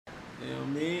You know what I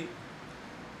mean?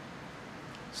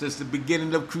 Since the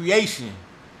beginning of creation.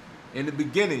 In the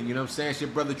beginning, you know what I'm saying? It's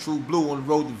your brother True Blue on the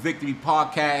Road to Victory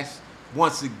podcast.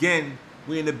 Once again,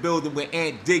 we're in the building with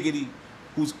Aunt Diggity,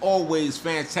 who's always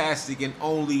fantastic and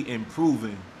only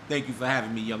improving. Thank you for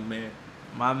having me, young man.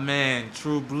 My man,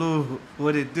 True Blue,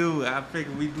 what it do? I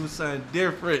figured we do something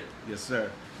different. Yes, sir.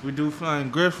 We do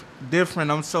something different.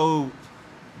 I'm so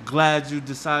glad you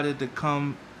decided to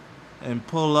come and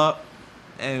pull up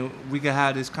and we can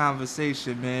have this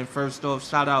conversation, man. First off,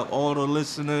 shout out all the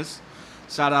listeners.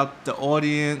 Shout out the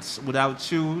audience.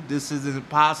 Without you, this isn't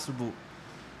possible.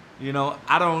 You know,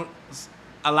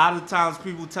 a lot of times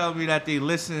people tell me that they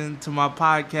listen to my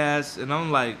podcast, and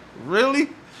I'm like, really?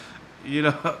 You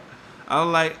know,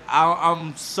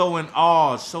 I'm so in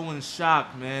awe, so in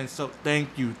shock, man. So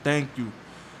thank you.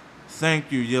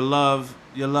 Your love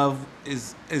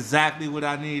is exactly what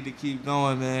I need to keep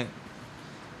going, man.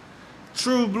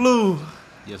 True Blue.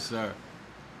 Yes, sir.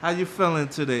 How you feeling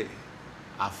today?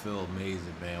 I feel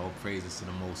amazing, man. All praises to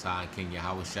the Most High King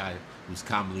Yahushua, who's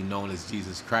commonly known as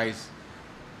Jesus Christ.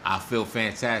 I feel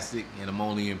fantastic, and I'm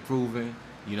only improving.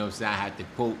 You know what I'm saying? I had to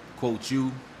quote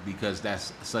you because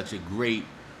that's such a great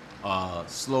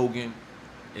slogan.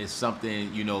 It's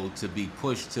something, you know, to be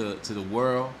pushed to the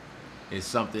world. It's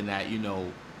something that, you know,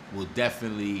 will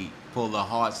definitely pull the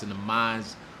hearts and the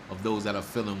minds of those that are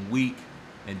feeling weak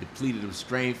and depleted of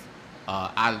strength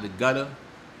out of the gutter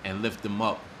and lift them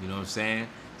up, you know what I'm saying?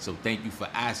 So thank you for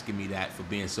asking me that, for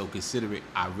being so considerate.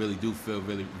 I really do feel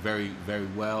really very, very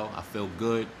well. I feel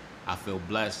good. I feel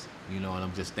blessed, you know, and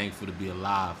I'm just thankful to be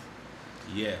alive.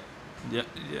 Yeah.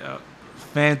 Yeah.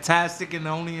 Fantastic and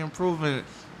only improving.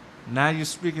 Now you're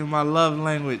speaking my love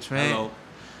language, man.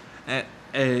 Hello.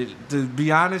 And to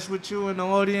be honest with you in the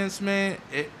audience, man,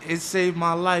 it saved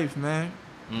my life, man.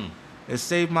 It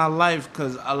saved my life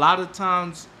because a lot of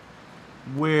times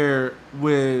where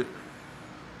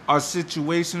our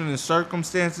situation and the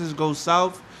circumstances go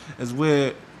south is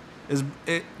where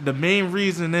the main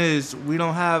reason is we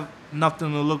don't have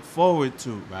nothing to look forward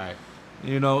to. Right.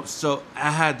 You know, so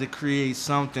I had to create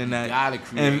something that... You gotta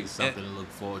create something to look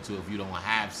forward to if you don't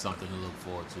have something to look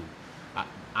forward to.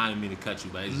 I didn't mean to cut you,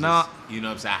 but it's just, you know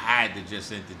what I'm saying? I had to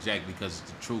just interject because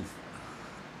it's the truth.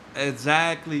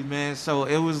 Exactly, man. So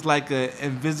it was like an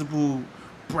invisible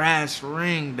brass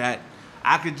ring that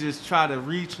I could just try to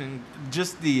reach, and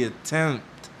just the attempt,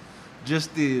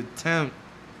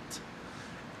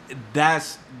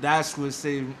 that's what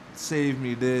saved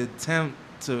me. The attempt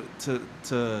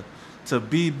to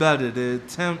be better, the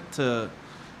attempt to,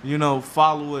 you know,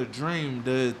 follow a dream,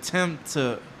 the attempt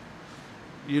to,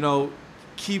 you know,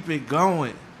 keep it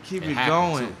going.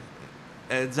 Too.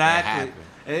 Exactly.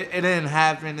 It didn't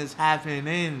happen. It's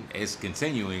happening. It's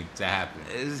continuing to happen.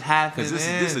 It's happening. Because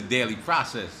this is a daily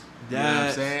process. You know what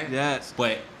I'm saying? Yes.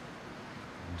 But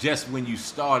just when you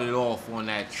started off on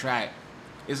that track,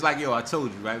 it's like, yo, I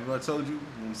told you, right? Remember I told you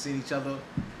when we seen each other?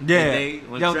 Yeah.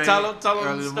 Yo, tell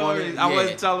them the story. I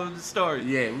wasn't telling the story.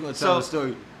 Yeah, we're going to tell the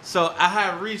story. So I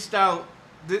had reached out.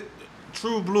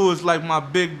 True Blue is like my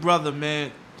big brother,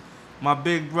 man. My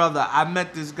big brother. I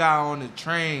met this guy on the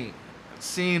train.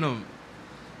 Seen him.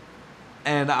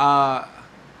 And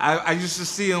I used to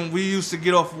see him. We used to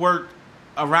get off work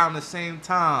around the same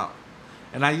time.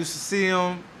 And I used to see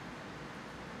him.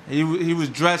 He was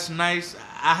dressed nice.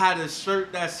 I had a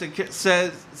shirt that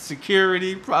said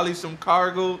security, probably some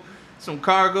cargo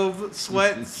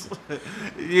sweats,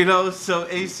 you know, some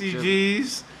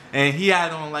ACGs. And he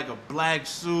had on like a black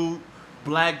suit,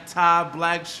 black tie,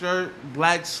 black shirt,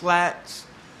 black slacks.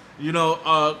 You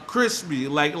know, crispy,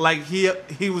 like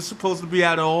he was supposed to be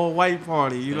at an all-white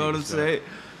party. You know what I'm saying?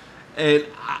 And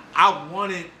I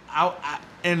wanted,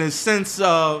 in the sense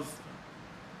of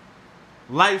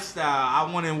lifestyle,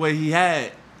 I wanted what he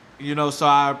had. You know, so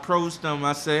I approached him.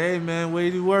 I said, "Hey, man, where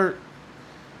do you work?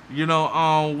 You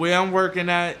know, where I'm working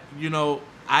at, you know,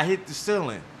 I hit the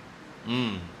ceiling.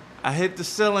 I hit the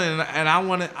ceiling, and I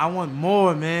want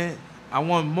more, man. I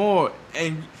want more."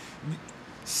 And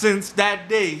since that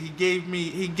day, he gave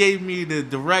me the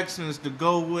directions to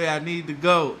go where I need to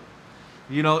go.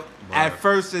 You know, at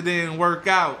first it didn't work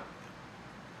out.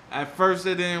 And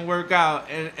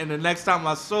the next time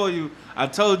I saw you, I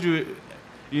told you,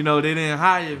 you know, they didn't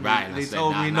hire me. Right. They said,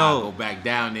 told me no. no. Go back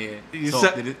down there.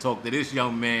 Talk to this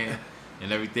young man,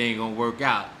 and everything gonna work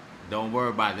out. Don't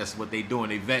worry about it. That's what they doing.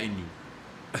 They vetting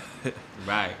you.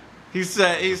 Right. He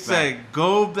said,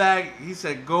 go back. He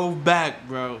said, go back,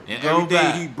 bro. And go every day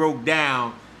back. he broke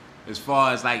down As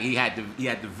far as like he had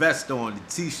the vest on, the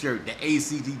t-shirt, the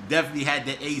ACG, definitely had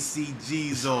the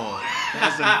ACGs on.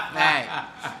 That's a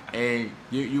fact. And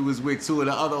you was with two of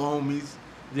the other homies.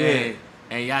 Yeah.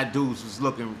 And y'all dudes was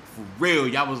looking for real.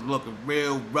 Y'all was looking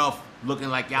real rough, looking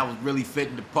like y'all was really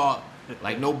fitting the part.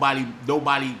 Like nobody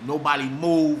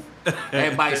move.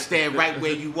 Everybody stand right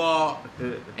where you are,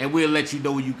 and we'll let you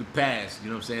know when you can pass. You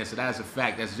know what I'm saying? So that's a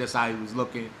fact. That's just how he was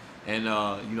looking. And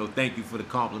thank you for the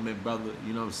compliment, brother.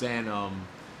 You know what I'm saying?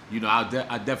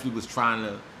 I definitely was trying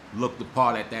to look the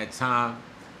part at that time,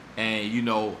 and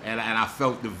and I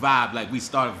felt the vibe. Like we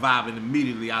started vibing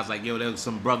immediately. I was like, yo, there was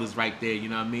some brothers right there. You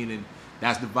know what I mean? And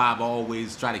that's the vibe I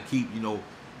always try to keep.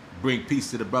 Bring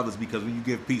peace to the brothers, because when you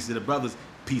give peace to the brothers,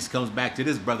 peace comes back to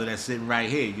this brother that's sitting right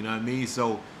here. You know what I mean?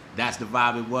 So that's the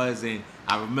vibe it was. And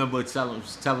I remember telling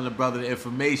the brother the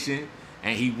information,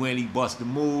 and he bust the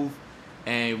move.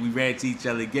 And we ran to each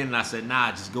other again, and I said, nah,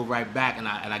 just go right back. And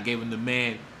I gave him the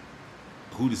man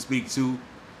who to speak to,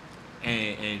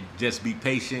 and just be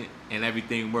patient, and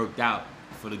everything worked out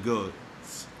for the good.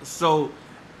 So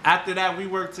after that, we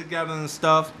worked together and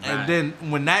stuff. Right. And then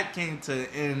when that came to an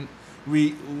end,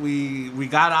 we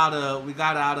got out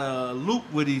of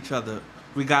loop with each other.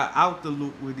 We got out the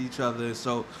loop with each other.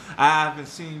 So I haven't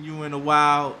seen you in a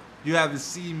while. You haven't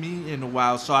seen me in a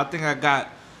while. So I think I got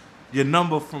your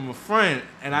number from a friend,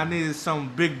 and I needed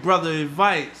some big brother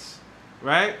advice,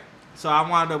 right? So I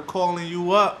wound up calling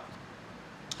you up,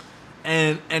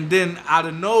 and then out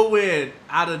of nowhere,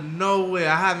 I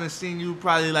haven't seen you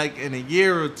probably like in a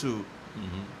year or two.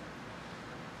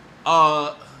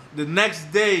 Mm-hmm. The next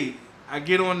day, I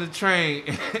get on the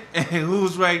train, and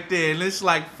who's right there? And it's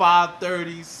like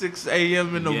 5:30, 6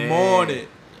 a.m. in the morning.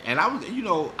 And I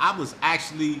was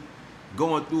actually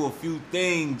going through a few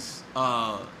things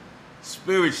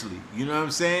spiritually. You know what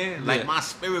I'm saying? Like my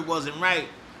spirit wasn't right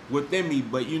within me,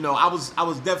 but I was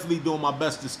definitely doing my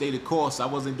best to stay the course. I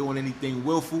wasn't doing anything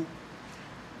willful,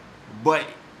 but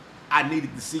I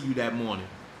needed to see you that morning.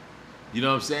 You know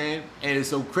what I'm saying? And it's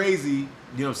so crazy, you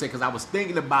know what I'm saying, because I was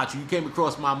thinking about you. You came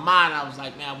across my mind. I was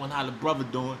like, man, I wonder how the brother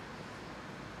doing.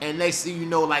 And next thing you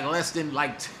know, like less than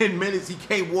like 10 minutes, he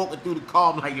came walking through the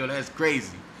car. I'm like, yo, that's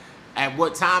crazy. At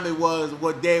what time it was,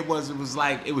 what day it was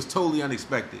totally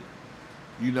unexpected.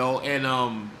 And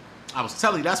I was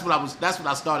telling you, that's what I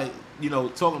started,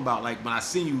 talking about. Like when I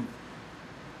seen you,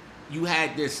 you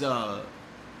had this look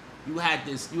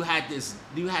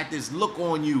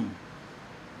on you,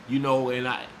 and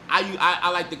I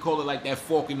like to call it like that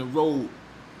fork in the road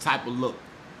type of look.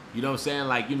 You know what I'm saying?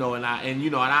 Like, and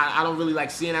I don't really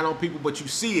like seeing that on people, but you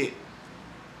see it,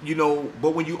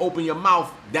 but when you open your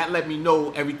mouth, that let me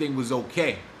know everything was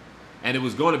okay. And it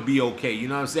was going to be okay, you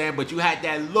know what I'm saying? But you had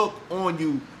that look on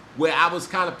you where I was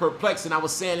kind of perplexed, and I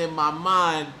was saying in my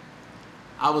mind,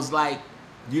 I was like,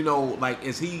 like,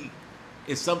 is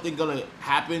something going to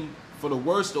happen for the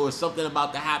worst, or is something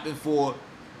about to happen for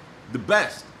the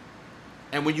best?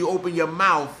 And when you open your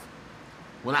mouth,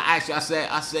 when I asked you, I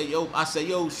said, yo,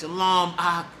 shalom,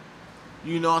 I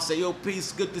said, yo,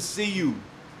 peace, good to see you.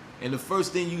 And the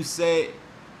first thing you said,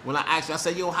 when I asked you, I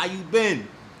said, yo, how you been?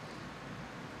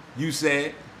 You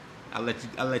said, I'll let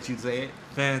you say it.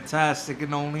 Fantastic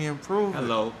and only improving.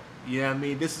 Hello. You know what I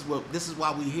mean? This is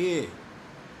why we here.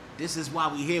 This is why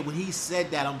we here. When he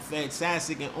said that I'm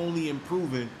fantastic and only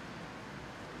improving,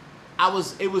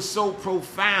 it was so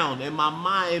profound in my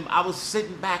mind. I was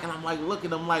sitting back and I'm like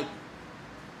looking, I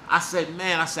said,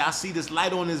 man, I see this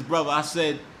light on this brother. I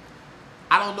said,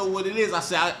 I don't know what it is. I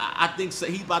said, I think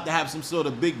he's about to have some sort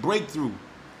of big breakthrough.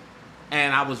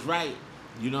 And I was right.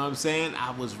 You know what I'm saying?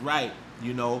 I was right,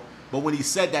 But when he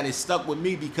said that, it stuck with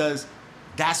me because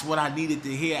that's what I needed to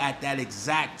hear at that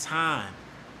exact time.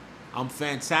 I'm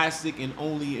fantastic and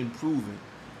only improving.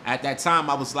 At that time,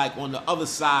 I was like on the other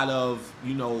side of,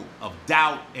 of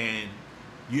doubt and,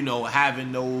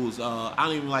 having those, I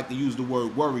don't even like to use the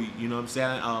word worry, you know what I'm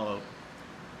saying?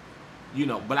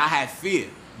 But I had fear,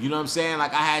 you know what I'm saying?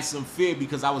 Like I had some fear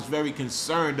because I was very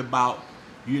concerned about,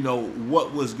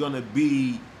 what was going to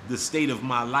be the state of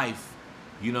my life,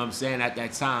 you know what I'm saying, at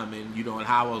that time, and and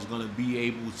how I was going to be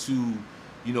able to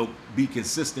be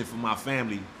consistent for my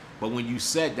family. But when you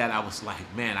said that, I was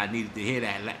like, man, I needed to hear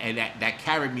that, and that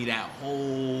carried me that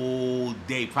whole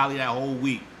day, probably that whole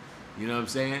week, you know what I'm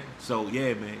saying? So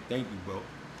yeah, man, thank you, bro.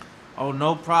 Oh,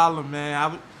 no problem, man. I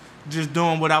was just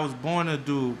doing what I was born to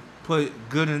do, put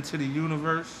good into the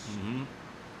universe. Mm-hmm.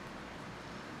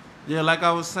 Yeah, like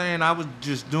I was saying, I was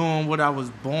just doing what I was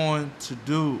born to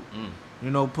do.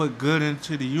 Put good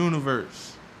into the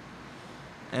universe.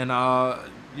 And,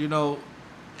 the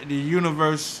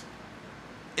universe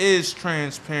is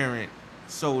transparent.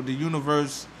 So the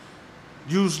universe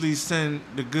usually send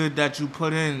the good that you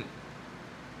put in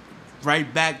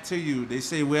right back to you. They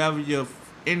say wherever your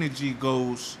energy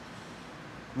goes,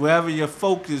 wherever your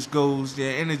focus goes,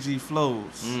 your energy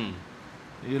flows.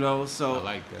 You know, so I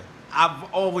like that.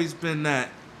 I've always been that.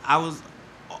 I've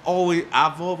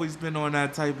always been on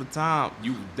that type of time.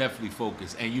 You definitely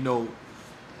focus. And you know,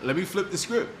 let me flip the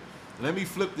script.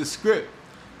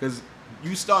 Because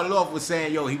you started off with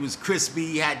saying, yo, he was crispy,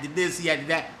 he had to this, he had to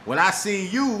that. When I seen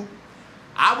you,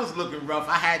 I was looking rough.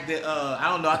 I had the, I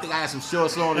don't know, I think I had some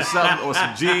shorts on or something, or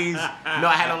some jeans. You know,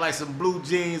 I had on like some blue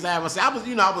jeans. I was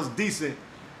decent.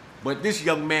 But this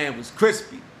young man was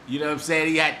crispy. You know what I'm saying?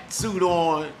 He had the suit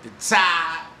on, the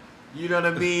tie, you know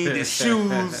what I mean? The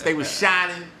shoes, they were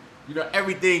shining. You know,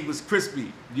 everything was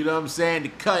crispy. You know what I'm saying? The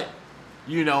cut,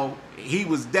 you know, he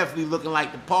was definitely looking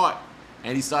like the part.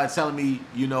 And he started telling me,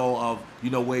 you know, of, you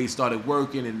know, where he started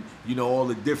working and, you know, all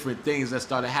the different things that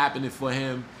started happening for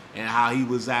him and how he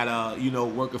was at, you know,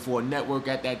 working for a network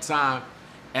at that time.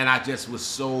 And I just was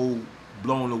so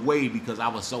blown away because I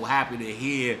was so happy to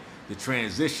hear the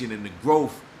transition and the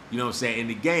growth, you know what I'm saying, in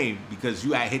the game, because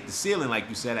you had hit the ceiling, like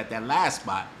you said, at that last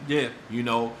spot. Yeah. You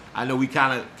know, I know we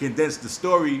kind of condensed the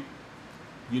story,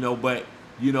 you know, but,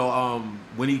 you know,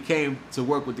 when he came to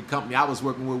work with the company I was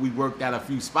working with, we worked at a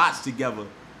few spots together,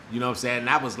 you know what I'm saying, and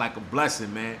that was like a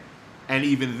blessing, man. And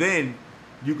even then,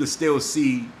 you could still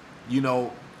see, you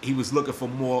know, he was looking for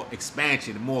more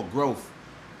expansion, more growth,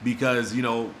 because, you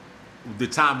know, the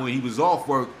time when he was off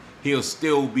work, he'll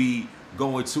still be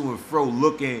going to and fro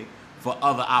looking for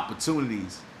other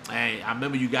opportunities. And I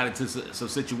remember you got into some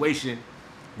situation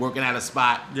working at a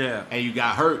spot, yeah, and you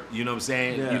got hurt, you know what I'm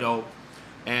saying? Yeah. You know,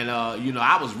 and you know,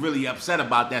 I was really upset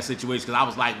about that situation because I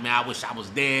was like, man, I wish I was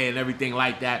there and everything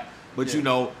like that. But Yeah. you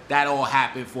know, that all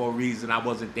happened for a reason. I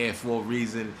wasn't there for a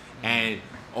reason. And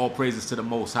all praises to the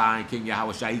Most High and King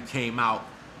Yahweh Shai. He came out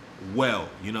well,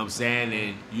 you know what I'm saying?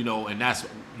 And you know, and that's,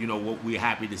 you know, what we're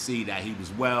happy to see, that he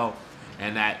was well,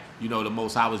 and that, you know, the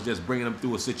Most High was just bringing him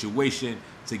through a situation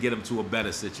to get him to a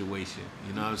better situation.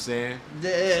 You know what I'm saying?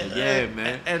 Yeah, So, yeah,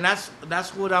 man. And that's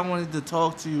what I wanted to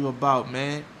talk to you about,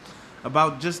 man.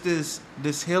 About just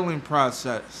this healing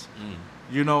process.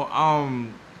 You know,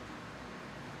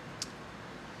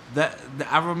 that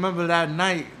I remember that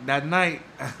night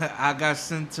I got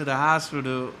sent to the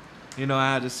hospital. You know,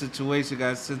 I had a situation,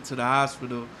 got sent to the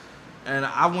hospital, and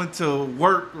I went to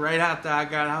work right after I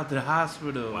got out of the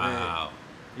hospital. Wow.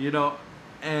 Man. You know,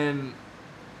 and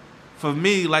for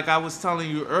me, like I was telling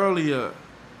you earlier,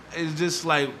 it's just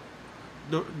like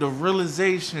the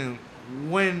realization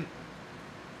when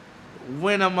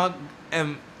when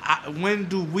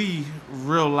do we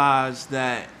realize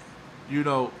that, you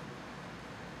know,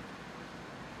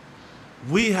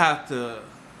 we have to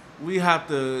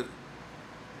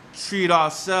treat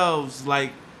ourselves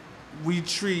like we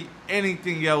treat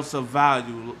anything else of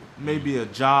value, maybe a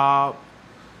job,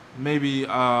 maybe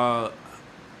a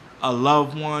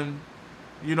loved one.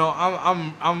 You know,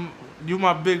 I'm you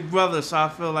my big brother, so I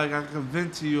feel like I can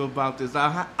vent to you about this.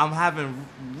 I'm having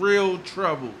real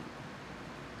trouble,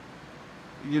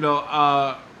 you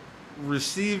know,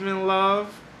 receiving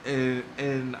love and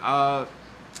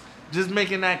just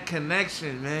making that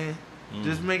connection, man.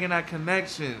 Just making that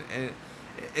connection. And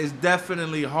it's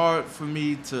definitely hard for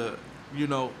me to, you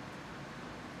know,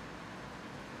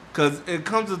 because it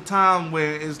comes a time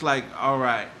where it's like, all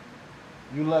right,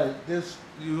 you let this,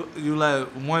 you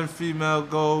let one female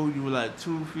go, you let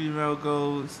two female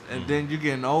goes, and then you're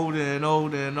getting older and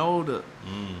older and older.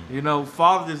 You know,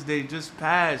 Father's Day just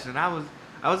passed, and I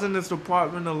was in this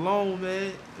apartment alone,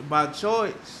 man, by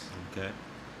choice. Okay.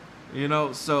 You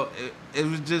know, so it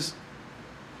was just,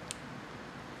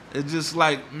 it's just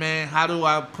like, man, how do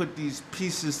I put these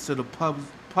pieces to the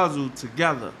puzzle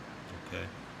together? Okay.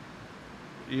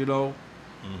 You know?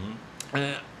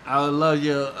 And I would love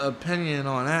your opinion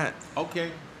on that.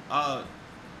 Okay.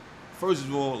 First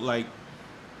of all, like,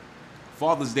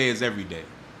 Father's Day is every day.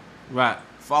 Right.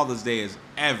 Father's Day is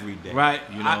every day. Right.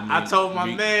 You know what I mean? I told my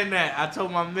man that. I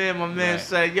told my man Right.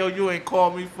 said, yo, you ain't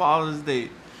called me Father's Day.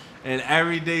 And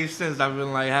every day since, I've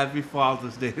been like, Happy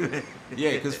Father's Day.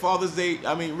 Yeah, because Father's Day,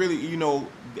 I mean, really, you know,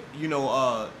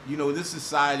 this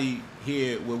society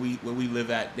here where we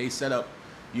live at, they set up,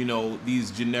 you know,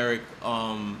 these generic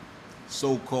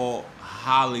so-called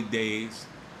holidays.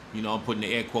 You know, I'm putting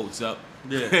the air quotes up.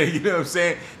 Yeah. You know what I'm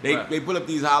saying? Right. They put up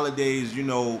these holidays, you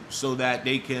know, so that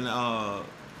they can,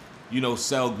 you know,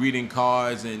 sell greeting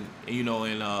cards and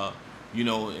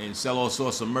sell all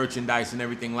sorts of merchandise and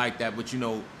everything like that. But you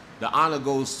know, the honor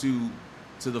goes to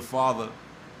the Father,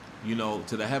 you know,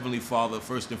 to the Heavenly Father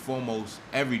first and foremost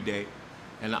every day.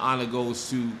 and the honor goes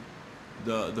to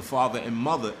the father and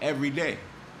mother every day,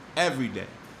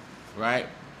 right?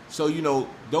 So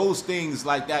those things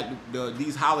like that,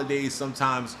 these holidays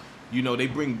sometimes they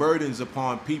bring burdens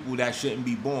upon people that shouldn't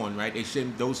be born, right? They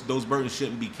shouldn't; those burdens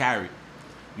shouldn't be carried,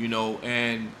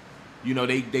 and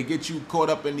they get you caught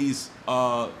up in these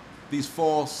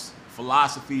false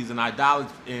philosophies and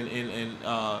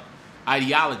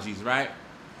ideologies, right?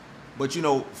 But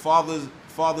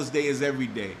Father's Day is every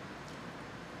day.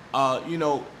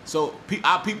 So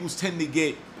our peoples tend to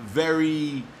get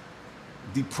very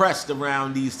depressed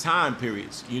around these time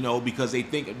periods, because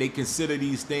they consider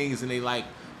these things and they like,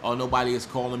 oh, nobody is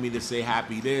calling me to say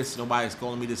happy this, nobody is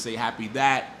calling me to say happy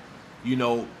that,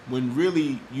 when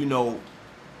really, you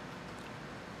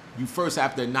first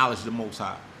have to acknowledge the Most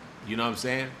High. You know what I'm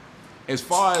saying? As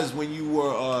far as when you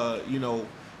were,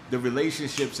 the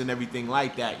relationships and everything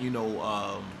like that,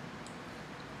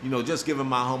 just giving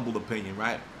my humble opinion,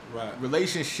 right? Right.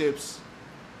 Relationships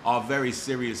are very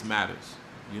serious matters,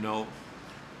 and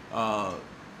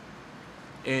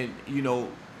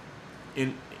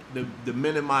in the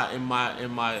men in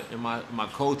my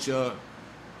culture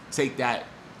take that,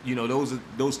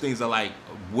 those things are like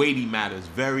weighty matters,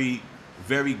 very,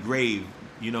 very grave.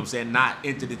 You know what I'm saying? Not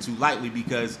entered into lightly,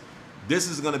 because this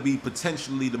is going to be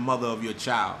potentially the mother of your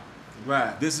child.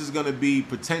 Right. This is going to be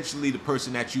potentially the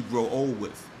person that you grow old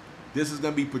with. This is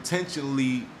going to be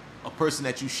potentially a person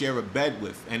that you share a bed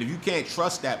with. And if you can't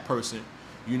trust that person,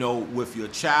 with your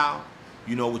child,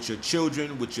 with your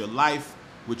children, with your life,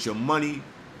 with your money,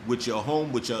 with your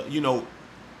home, with your,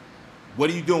 what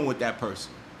are you doing with that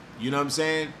person? You know what I'm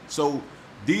saying? So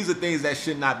these are things that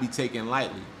should not be taken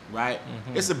lightly, right?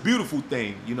 Mm-hmm. It's a beautiful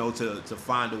thing, to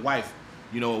find a wife.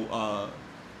 The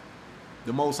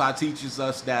Most High teaches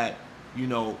us that,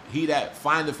 he that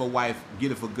findeth a wife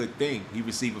getteth a good thing. He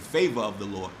receiveth favor of the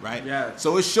Lord, right? Yeah.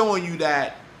 So it's showing you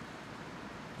that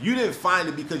you didn't find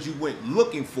it because you went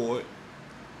looking for it,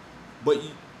 but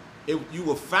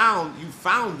you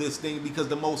found this thing because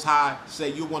the Most High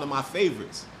said, you're one of my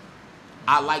favorites.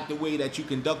 I like the way that you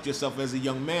conduct yourself as a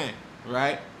young man,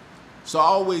 right? So I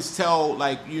always tell,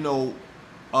 like, the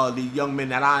young men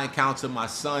that I encounter, my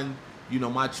son,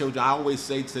 my children, I always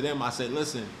say to them, I say,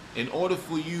 listen, in order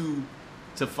for you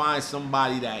to find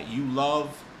somebody that you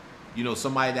love,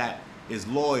 somebody that is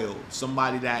loyal,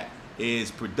 somebody that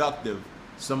is productive,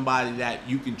 somebody that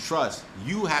you can trust,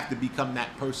 you have to become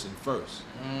that person first.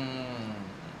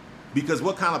 Because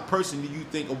what kind of person do you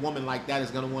think a woman like that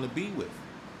is going to want to be with?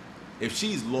 If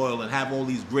she's loyal and have all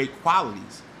these great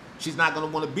qualities, she's not going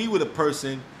to want to be with a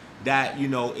person that,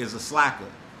 is a slacker,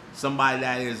 somebody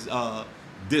that is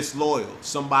disloyal,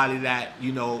 somebody that,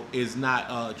 is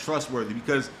not trustworthy.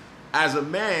 Because as a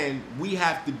man, we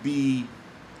have to be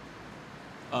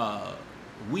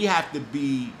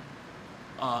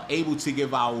able to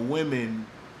give our women,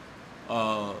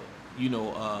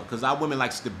 because our women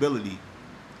like stability.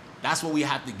 That's what we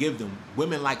have to give them.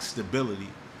 Women like stability,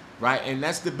 right? And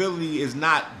that stability is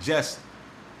not just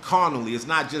carnally. It's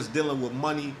not just dealing with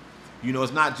money.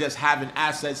 It's not just having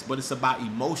assets, but it's about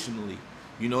emotionally.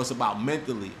 It's about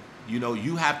mentally.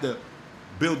 You have to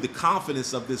build the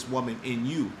confidence of this woman in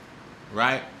you,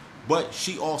 right? But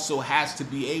she also has to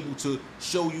be able to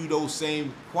show you those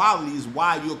same qualities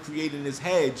while you're creating this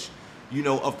hedge,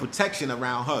 of protection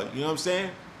around her. You know what I'm saying?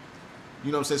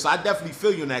 So I definitely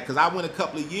feel you on that, because I went a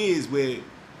couple of years where,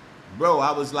 bro,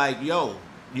 I was like, yo,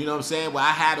 you know what I'm saying? Where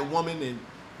I had a woman and,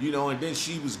 and then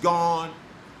she was gone,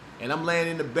 and I'm laying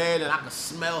in the bed and I can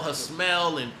smell her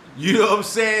smell, and you know what I'm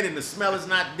saying? And the smell is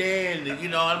not there, and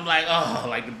I'm like, oh,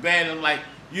 like the bed, I'm like,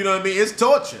 you know what I mean? It's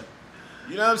torture.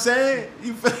 You know what I'm saying?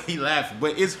 He laughing,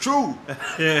 but it's true.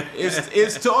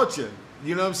 It's torture.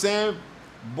 You know what I'm saying?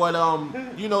 But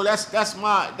that's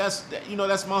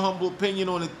my humble opinion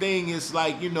on the thing. It's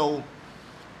like,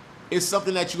 it's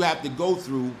something that you have to go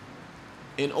through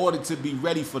in order to be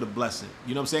ready for the blessing.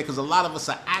 You know what I'm saying? Because a lot of us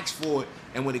are asked for it,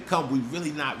 and when it comes, we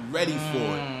really not ready for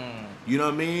it. You know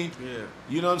what I mean? Yeah.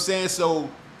 You know what I'm saying? So,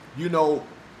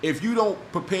 if you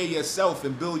don't prepare yourself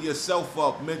and build yourself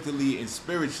up mentally and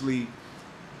spiritually,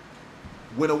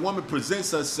 when a woman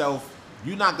presents herself,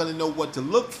 you're not gonna know what to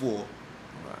look for.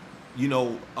 Right.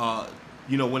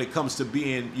 When it comes to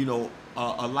being,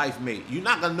 a life mate, you're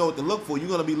not gonna know what to look for. You're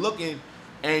gonna be looking,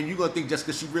 and you're gonna think just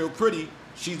because she's real pretty,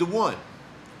 she's the one.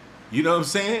 You know what I'm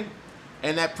saying?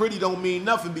 And that pretty don't mean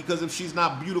nothing, because if she's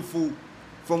not beautiful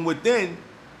from within,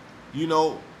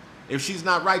 if she's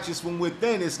not righteous from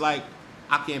within, it's like,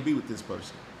 I can't be with this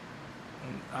person.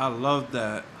 I love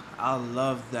that.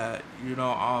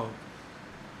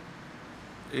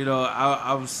 You know,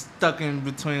 I was stuck in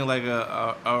between like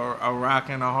a rock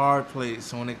and a hard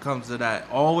place when it comes to that.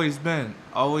 Always been,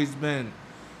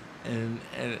 and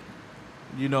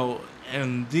you know,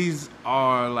 and these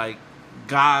are like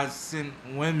God sent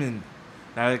women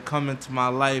that come into my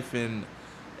life, and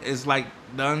it's like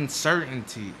the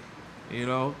uncertainty, you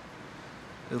know,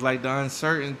 it's like the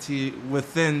uncertainty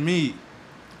within me,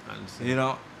 I understand. you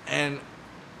know, and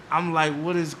I'm like,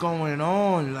 what is going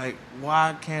on? Like,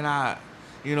 why can't I,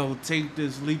 you know, take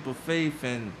this leap of faith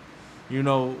and, you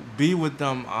know, be with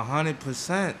them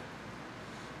 100%,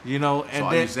 you know? And So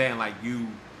are then, you saying like you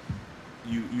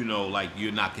know, like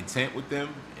you're not content with them,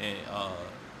 and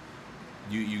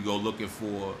you go looking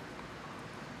for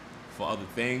other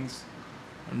things?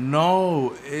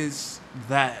 no, it's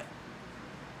that,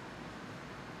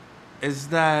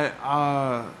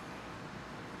 how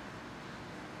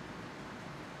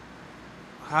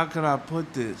could I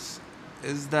put this?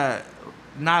 Is that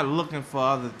not looking for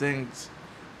other things?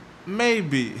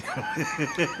 Maybe,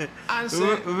 I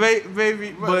understand.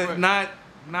 maybe, but right.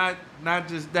 not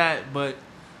just that. But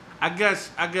I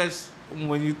guess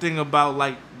when you think about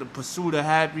like the pursuit of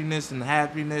happiness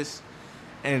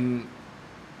and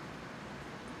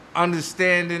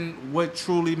understanding what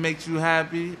truly makes you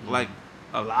happy, like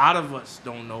a lot of us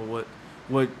don't know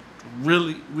what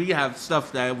really, we have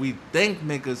stuff that we think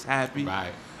make us happy,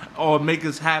 Right. or make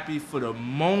us happy for the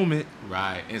moment.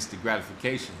 Right. Instant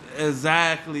gratification.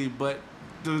 Exactly, but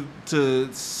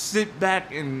to sit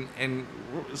back and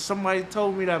somebody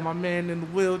told me that, my man in the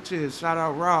wheelchair, shout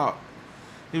out Rob,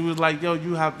 he was like, yo,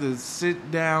 you have to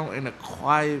sit down in a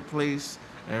quiet place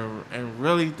and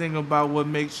really think about what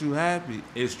makes you happy.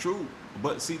 It's true.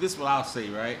 But see, this is what I'll say,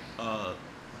 right?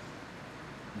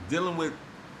 Dealing with,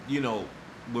 you know,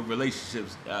 with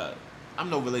relationships, I'm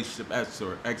no relationship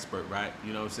expert, right?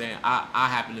 You know what I'm saying? I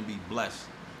happen to be blessed,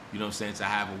 you know what I'm saying, to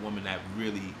have a woman that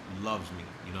really loves me,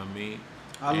 you know what I mean?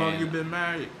 How long you been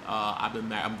married? I've been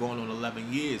married. I'm going on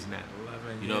 11 years now.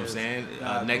 11 You know what I'm years. saying?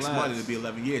 God Next bless. month it'll be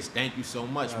 11 years. Thank you so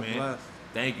much, God man. bless.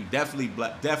 Thank you.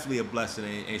 Definitely a blessing.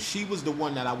 And she was the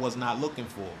one that I was not looking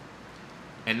for.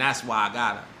 And that's why I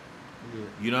got her. Yeah.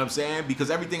 You know what I'm saying?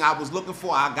 Because everything I was looking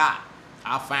for, I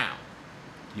found.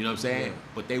 You know what I'm saying? Yeah.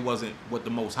 But they wasn't what the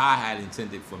Most High had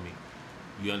intended for me.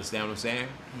 You understand what I'm saying?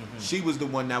 Mm-hmm. She was the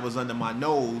one that was under my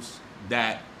nose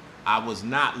that I was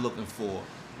not looking for.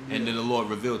 And then the Lord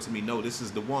revealed to me, no, this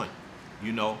is the one.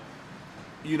 You know?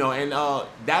 And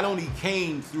that only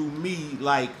came through me,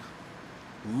 like,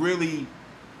 really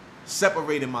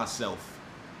separating myself,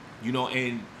 you know,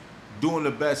 and doing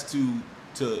the best to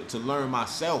learn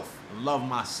myself, love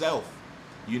myself,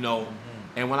 you know.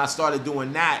 Mm-hmm. And when I started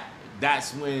doing that,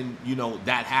 that's when, you know,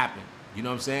 that happened. You know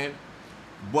what I'm saying?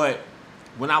 But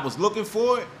when I was looking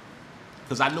for it,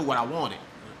 because I knew what I wanted,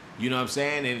 you know what I'm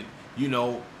saying? And, you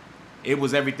know, it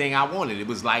was everything I wanted. It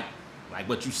was like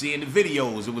what you see in the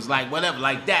videos. It was like whatever,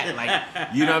 like that. Like,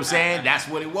 you know what I'm saying? That's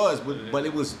what it was. But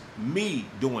it was me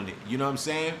doing it. You know what I'm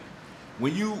saying?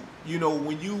 When you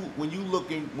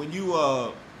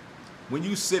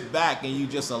sit back and you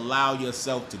just allow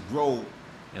yourself to grow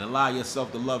and allow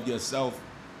yourself to love yourself,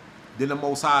 then the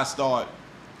Most High start,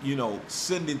 you know,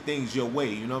 sending things your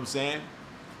way. You know what I'm saying?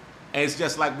 And it's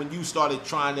just like when you started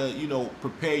trying to, you know,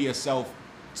 prepare yourself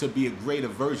to be a greater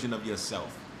version of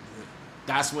yourself.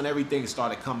 That's when everything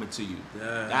started coming to you.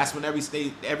 Yeah. That's when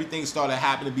everything started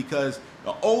happening, because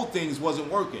the old things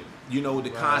wasn't working. You know, the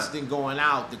constant going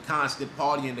out, the constant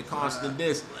partying, the constant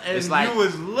this. And it's like I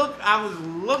was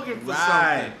looking for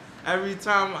something. Every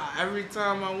time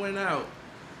I went out,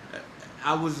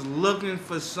 I was looking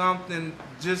for something,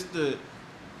 just to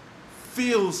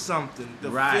feel something,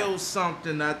 feel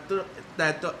something that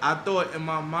I thought in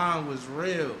my mind was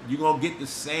real. You're gonna get the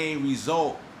same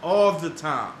result all the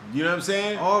time. You know what I'm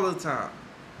saying? All the time.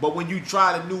 But when you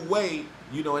try a new way,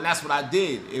 you know, and that's what I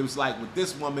did. It was like with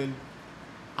this woman,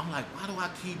 I'm like, why do I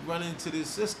keep running into this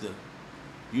sister?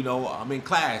 You know, I'm in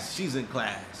class, she's in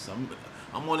class.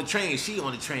 I'm on the train, she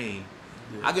on the train.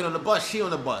 Yeah. I get on the bus, she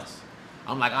on the bus.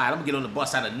 I'm like, all right, I'm gonna get on the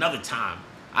bus at another time.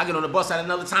 I get on the bus at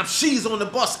another time, she's on the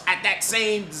bus at that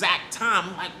same exact time.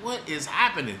 I'm like, what is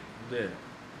happening? Yeah.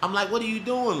 I'm like, what are you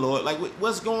doing, Lord? Like,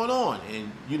 what's going on?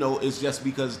 And, you know, it's just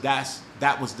because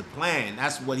that was the plan.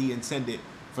 That's what he intended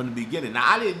from the beginning. Now,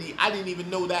 I didn't even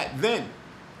know that then.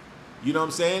 You know what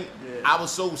I'm saying? Yeah. I was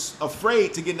so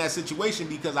afraid to get in that situation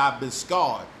because I've been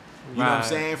scarred. You know what I'm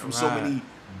saying? From so many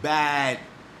bad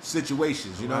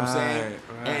situations. You know what I'm saying?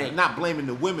 Right. And not blaming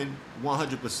the women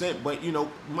 100%, but, you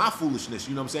know, my foolishness,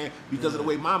 you know what I'm saying? Because of the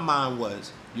way my mind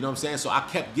was. You know what I'm saying? So I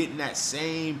kept getting that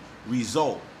same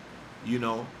result. You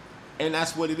know, and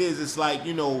that's what it is. It's like,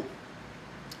 you know,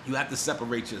 you have to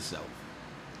separate yourself.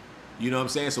 You know what I'm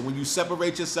saying? So when you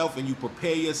separate yourself and you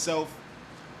prepare yourself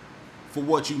for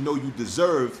what you know you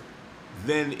deserve,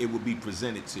 then it will be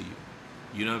presented to you.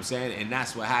 You know what I'm saying? And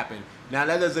that's what happened. Now,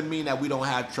 that doesn't mean that we don't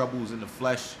have troubles in the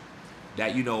flesh,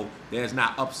 that, you know, there's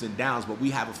not ups and downs, but we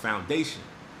have a foundation.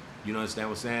 You know what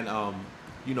I'm saying? I'm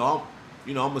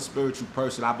a spiritual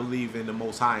person. I believe in the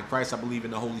Most High in Christ. I believe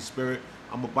in the Holy Spirit.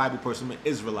 I'm a Bible person. I'm an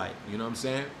Israelite. You know what I'm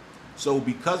saying? So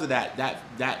because of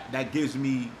that gives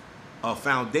me a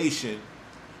foundation,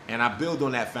 and I build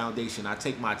on that foundation. I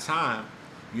take my time,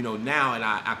 you know, now, and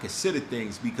I consider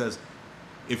things, because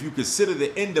if you consider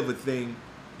the end of a thing,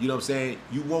 you know what I'm saying,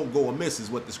 you won't go amiss, is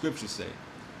what the scriptures say.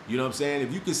 You know what I'm saying?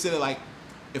 If you consider, like,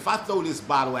 if I throw this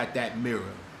bottle at that mirror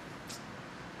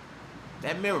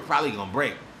probably gonna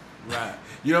break. Right.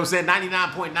 You know what I'm saying?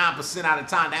 99.9% out of the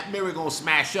time, that mirror gonna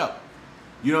smash up.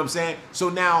 You know what I'm saying? So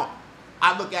now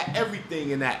I look at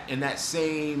everything in that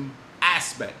same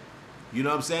aspect. You know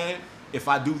what I'm saying? If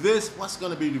I do this, what's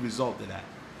gonna be the result of that?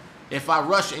 If I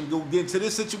rush and go get into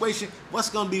this situation, what's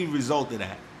gonna be the result of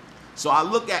that? So I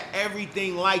look at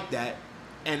everything like that,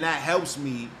 and that helps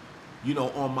me, you know,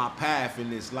 on my path in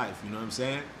this life. You know what I'm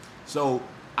saying? So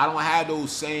I don't have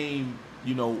those same,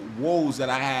 you know, woes that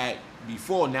I had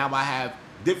before. Now I have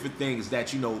different things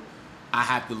that, you know, I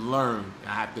have to learn,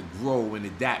 I have to grow and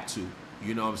adapt to.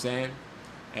 You know what I'm saying?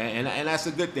 And that's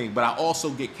a good thing. But I also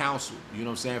get counsel, you know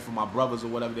what I'm saying, from my brothers or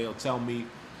whatever. They'll tell me,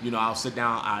 you know, I'll sit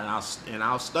down and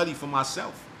I'll study for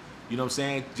myself. You know what I'm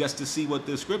saying? Just to see what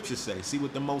the scriptures say, see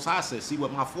what the Most High says, see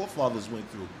what my forefathers went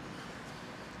through.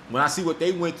 When I see what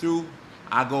they went through,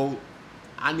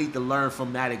 I need to learn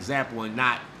from that example and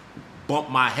not bump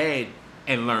my head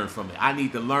and learn from it. I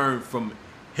need to learn from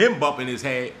him bumping his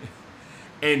head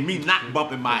and me not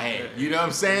bumping my head. You know what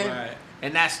I'm saying? Right.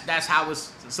 And that's how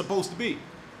it's supposed to be.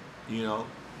 You know?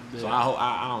 Yeah. So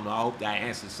I don't know. I hope that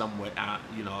answers somewhat,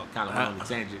 you know, kind of on the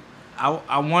tangent.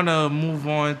 I want to move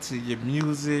on to your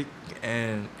music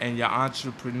and your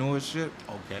entrepreneurship.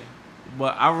 Okay.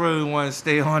 But I really want to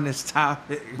stay on this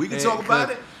topic. We can talk about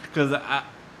it. Because I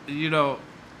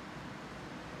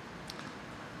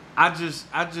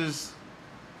just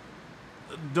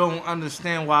don't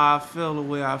understand why I feel the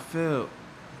way I feel.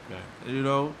 Okay. You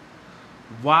know,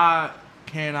 why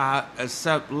can't I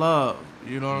accept love?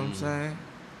 You know what I'm saying?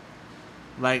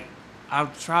 Like,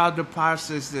 I've tried to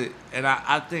process it, and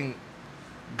I think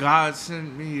God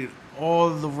sent me all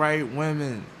the right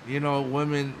women. You know,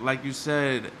 women, like you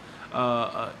said,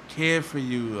 care for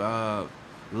you,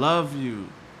 love you,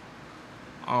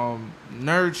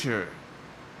 nurture.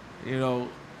 You know,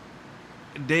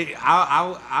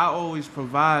 I always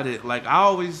provide it. Like, I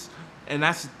always, and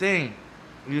that's the thing.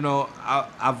 You know,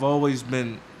 I've always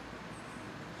been,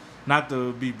 not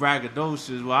to be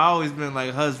braggadocious, but I always been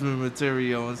like husband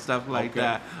material and stuff like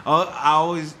that. I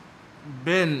always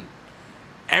been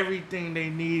everything they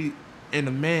need in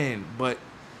a man, but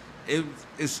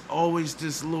it's always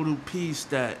this little piece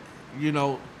that, you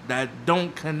know, that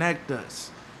don't connect us,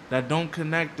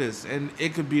 and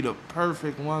it could be the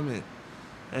perfect woman,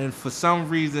 and for some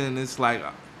reason it's like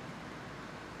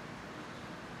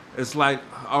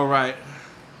all right,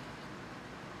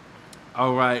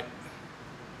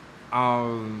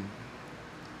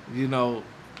 you know,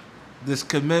 this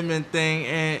commitment thing,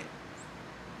 and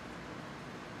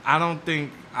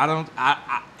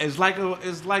it's like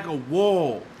a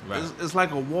wall. Right. It's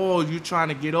like a wall you're trying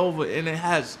to get over, and it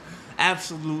has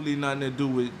absolutely nothing to do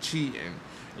with cheating.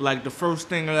 Like, the first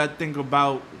thing that I think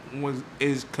about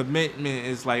is commitment.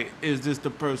 Is like, is this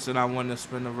the person I want to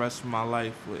spend the rest of my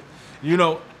life with? You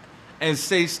know, and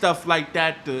say stuff like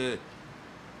that to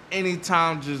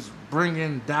anytime just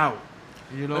bringing doubt.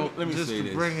 You know, let me just say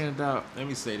this. Bringing doubt. Let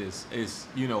me say this. It's,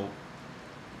 you know,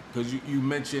 because you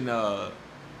mentioned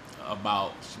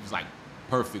about, she was like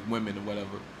perfect women or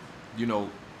whatever. You know,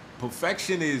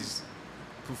 perfection is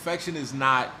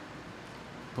not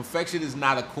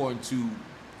according to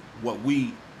what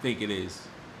we think it is.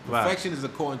 Perfection is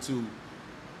according to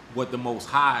what the Most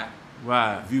High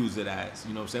views it as.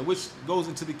 You know what I'm saying? Which goes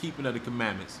into the keeping of the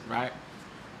commandments, right?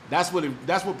 That's what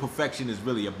perfection is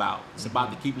really about. It's about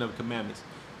the keeping of the commandments.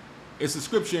 It's a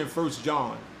scripture in 1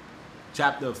 John,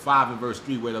 chapter 5 and verse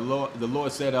 3, where the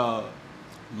Lord said,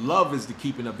 love is the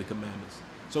keeping of the commandments.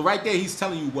 So right there, he's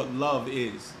telling you what love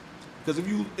is. Because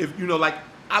if you know, like,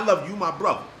 I love you, my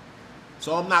brother.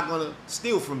 So I'm not going to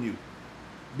steal from you.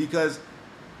 Because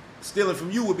stealing from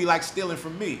you would be like stealing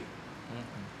from me.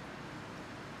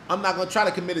 I'm not going to try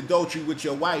to commit adultery with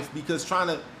your wife, because trying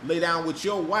to lay down with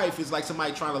your wife is like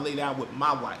somebody trying to lay down with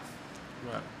my wife.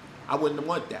 I wouldn't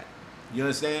want that. You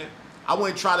understand? I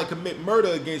wouldn't try to commit murder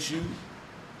against you,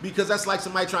 Because that's like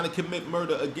somebody trying to commit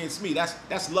murder against me.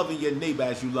 That's loving your neighbor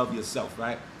as you love yourself,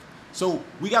 right? So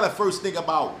we got to first think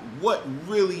about what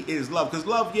really is love. Because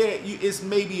love, yeah, it's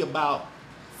maybe about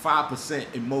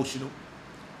 5% emotional.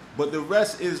 But the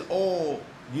rest is all,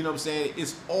 you know what I'm saying?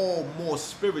 It's all more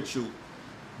spiritual,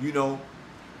 you know.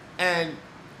 And,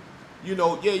 you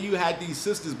know, yeah, you had these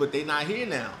sisters, but they not here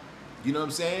now. You know what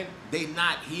I'm saying? They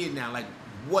not here now. Like,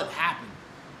 what happened?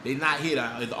 They not here.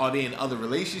 Are they in other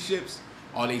relationships?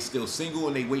 Are they still single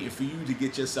and they waiting for you to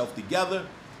get yourself together?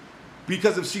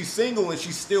 Because if she's single and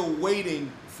she's still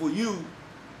waiting for you,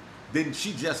 then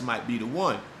she just might be the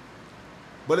one.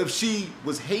 But if she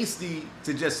was hasty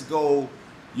to just go,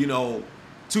 you know,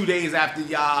 2 days after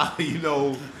y'all, you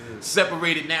know,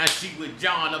 separated, now she with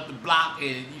John up the block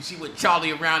and she with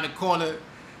Charlie around the corner,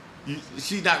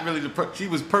 she not really she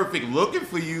was perfect looking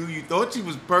for you. You thought she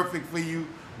was perfect for you,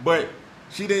 but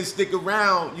she didn't stick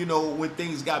around, you know, when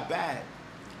things got bad.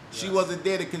 She wasn't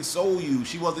there to console you.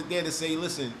 She wasn't there to say,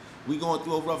 listen, we going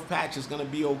through a rough patch, it's gonna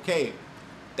be okay.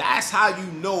 That's how you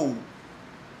know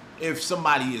if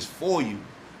somebody is for you.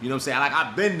 You know what I'm saying? Like,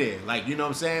 I've been there, like, you know what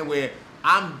I'm saying, where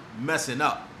I'm messing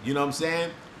up. You know what I'm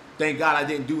saying? Thank God I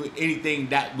didn't do anything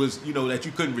that was, you know, that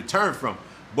you couldn't return from.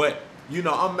 But, you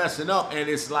know, I'm messing up, and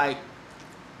it's like,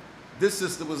 this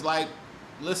sister was like,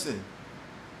 listen,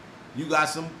 you got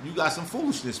some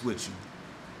foolishness with you.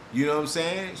 You know what I'm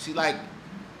saying? She like,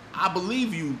 I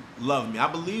believe you love me.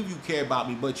 I believe you care about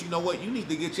me. But you know what? You need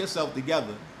to get yourself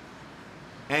together.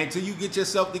 And until you get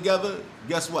yourself together,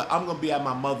 guess what? I'm going to be at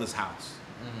my mother's house.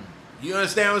 Mm-hmm. You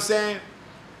understand what I'm saying?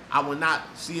 I will not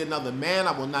see another man.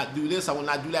 I will not do this. I will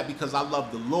not do that because I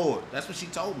love the Lord. That's what she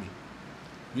told me.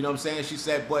 You know what I'm saying? She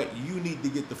said, but you need to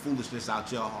get the foolishness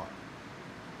out your heart.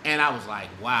 And I was like,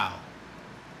 wow.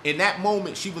 In that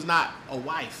moment, she was not a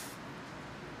wife.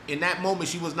 In that moment,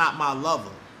 she was not my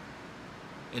lover.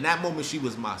 In that moment, she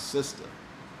was my sister.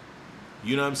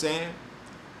 You know what I'm saying?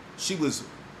 She was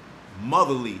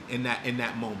motherly in that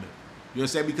moment. You know what I'm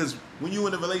saying? Because when you're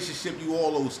in a relationship, you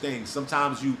all those things.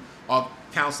 Sometimes you are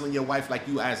counseling your wife like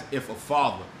you as if a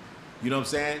father. You know what I'm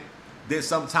saying? Then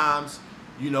sometimes,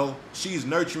 you know, she's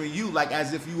nurturing you like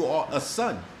as if you are a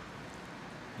son.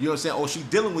 You know what I'm saying? Or she's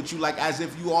dealing with you like as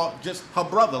if you are just her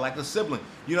brother, like a sibling.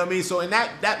 You know what I mean? So in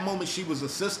that moment, she was a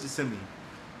sister to me.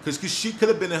 Because she could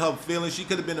have been in her feelings. She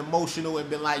could have been emotional and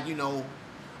been like, you know,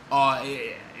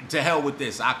 to hell with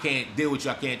this. I can't deal with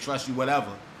you. I can't trust you,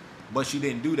 whatever. But she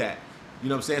didn't do that. You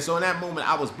know what I'm saying? So in that moment,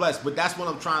 I was blessed. But that's what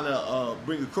I'm trying to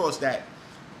bring across, that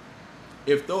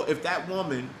if that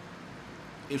woman,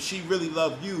 if she really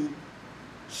loved you,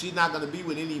 she's not going to be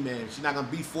with any man. She's not going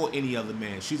to be for any other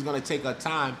man. She's going to take her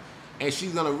time, and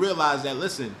she's going to realize that,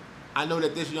 listen, I know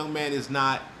that this young man is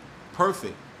not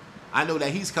perfect. I know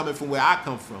that he's coming from where I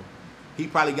come from. He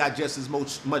probably got just as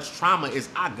much trauma as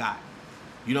I got.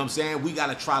 You know what I'm saying? We got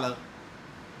to try to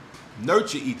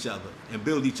nurture each other and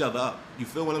build each other up. You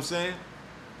feel what I'm saying?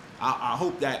 I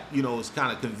hope that, you know, it's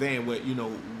kind of conveying what,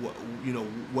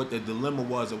 what the dilemma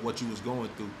was of what you was going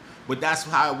through. But that's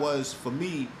how it was for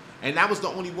me. And that was the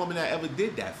only woman that ever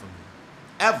did that for me.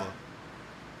 Ever.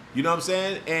 You know what I'm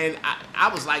saying? And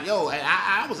I was like, yo, and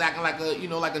I was acting like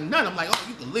a nut. I'm like, oh,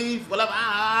 you can leave, whatever.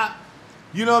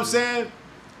 You know what I'm saying?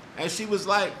 And she was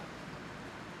like,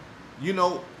 you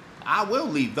know, I will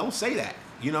leave. Don't say that.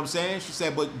 You know what I'm saying? She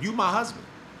said, but you my husband.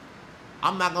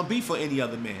 I'm not going to be for any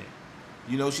other man.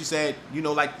 You know, she said, you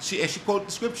know, like, she quoted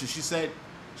the scripture. She said,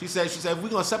 if we're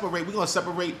going to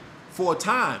separate for a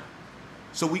time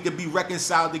so we could be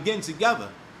reconciled again together.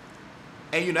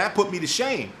 And, you know, that put me to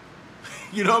shame.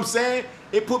 You know what I'm saying?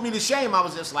 It put me to shame. I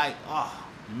was just like, oh,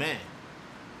 man.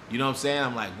 You know what I'm saying?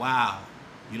 I'm like, wow.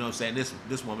 You know what I'm saying?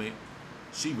 This woman,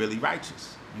 she really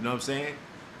righteous. You know what I'm saying?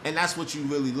 And that's what you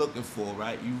really looking for,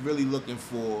 right? You really looking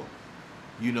for,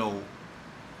 you know,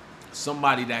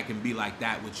 somebody that can be like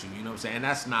that with you. You know what I'm saying? And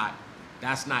that's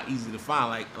not easy to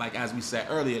find. Like as we said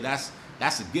earlier, that's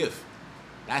a gift.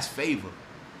 That's favor.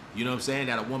 You know what I'm saying?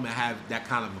 That a woman have that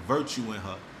kind of a virtue in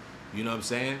her. You know what I'm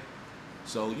saying?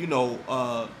 So, you know,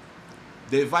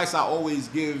 the advice I always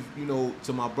give, you know,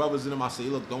 to my brothers and them, I say,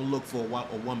 look, don't look for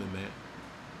a woman, man.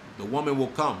 The woman will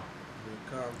come.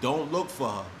 Don't look for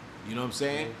her. You know what I'm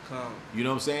saying? You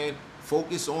know what I'm saying?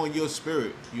 Focus on your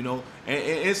spirit, you know. And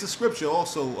it's a scripture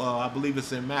also, I believe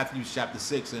it's in Matthew chapter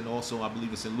 6, and also I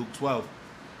believe it's in Luke 12,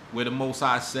 where the Most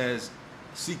High says,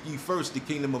 seek ye first the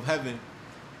kingdom of heaven,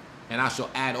 and I shall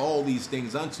add all these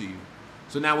things unto you.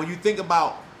 So now when you think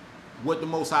about what the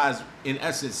Most High is in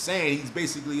essence saying, he's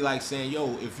basically like saying,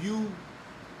 yo, if you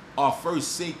are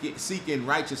first seeking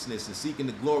righteousness and seeking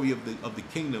the glory of the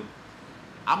kingdom,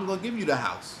 I'm going to give you the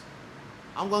house.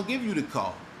 I'm going to give you the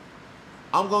car.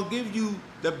 I'm going to give you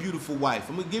the beautiful wife.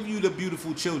 I'm going to give you the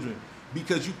beautiful children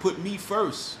because you put me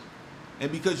first.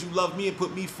 And because you love me and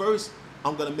put me first,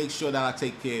 I'm going to make sure that I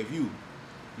take care of you.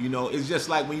 You know, it's just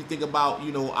like when you think about,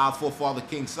 you know, our forefather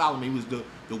King Solomon. He was the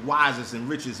wisest and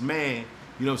richest man,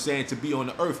 you know what I'm saying, to be on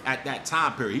the earth at that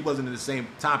time period. He wasn't in the same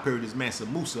time period as Mansa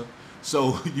Musa.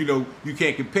 So, you know, you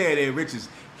can't compare their riches.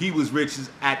 He was rich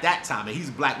at that time. And he's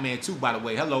a black man too, by the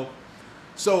way. Hello.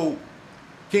 So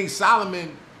King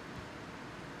Solomon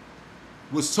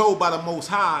was told by the Most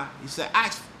High, he said,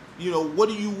 ask, you know, what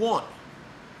do you want?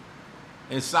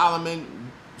 And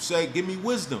Solomon said, give me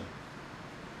wisdom.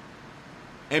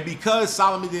 And because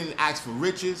Solomon didn't ask for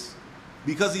riches,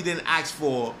 because he didn't ask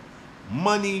for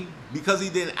money, because he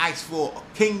didn't ask for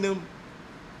a kingdom,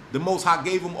 the Most High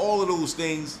gave him all of those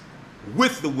things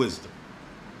with the wisdom.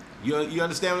 You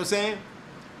understand what I'm saying?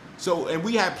 So, and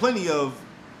we had plenty of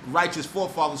righteous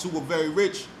forefathers who were very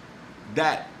rich,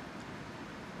 that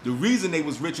the reason they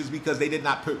was rich is because they did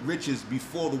not put riches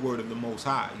before the word of the Most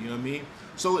High. You know what I mean?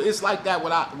 So it's like that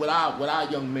with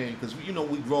our young men, because you know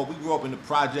we grew up in the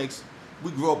projects. We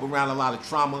grew up around a lot of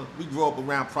trauma. We grew up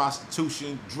around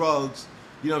prostitution, drugs,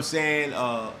 you know what I'm saying?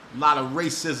 A lot of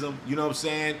racism, you know what I'm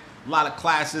saying? A lot of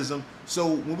classism. So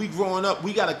when we growing up,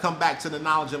 we got to come back to the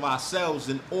knowledge of ourselves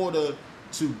in order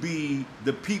to be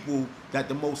the people that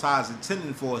the Most High is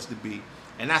intending for us to be.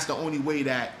 And that's the only way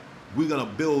that we're going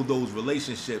to build those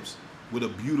relationships with a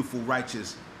beautiful,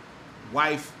 righteous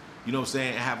wife, you know what I'm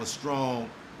saying, and have a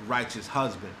strong, righteous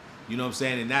husband. You know what I'm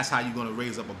saying? And that's how you're going to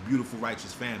raise up a beautiful,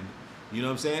 righteous family. You know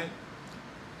what I'm saying?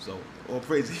 So, all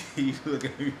praise you. Look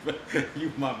at me, you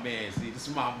my man. See, this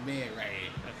is my man right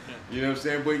here. You know what I'm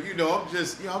saying? But you know, I'm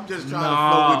just trying to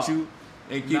flow with you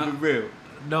and keep it real.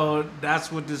 No, that's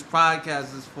what this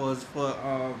podcast is for. It's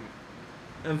for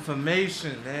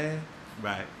information, man.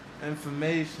 Right.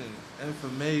 Information.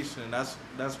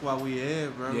 That's why we here,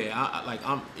 bro.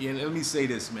 Yeah, let me say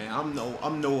this, man.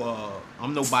 I'm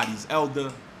nobody's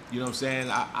elder. You know what I'm saying?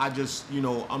 I just, you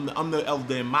know, I'm the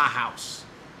elder in my house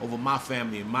over my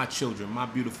family and my children, my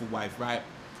beautiful wife, right?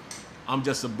 I'm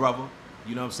just a brother,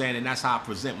 you know what I'm saying? And that's how I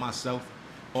present myself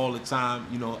all the time,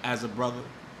 you know, as a brother,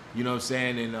 you know what I'm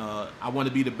saying? And I want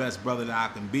to be the best brother that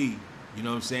I can be, you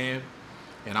know what I'm saying?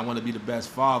 And I want to be the best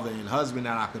father and husband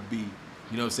that I could be, you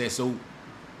know what I'm saying? So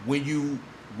when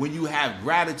you have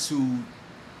gratitude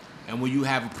and when you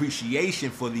have appreciation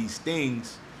for these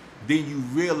things, then you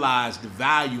realize the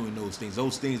value in those things.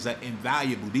 Those things are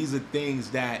invaluable. These are things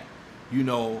that, you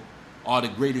know, are the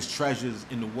greatest treasures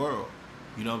in the world.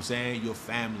 You know what I'm saying? Your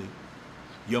family,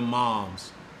 your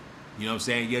moms, you know what I'm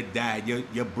saying? Your dad,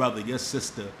 your brother, your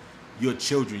sister, your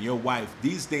children, your wife.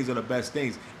 These things are the best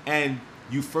things. And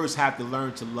you first have to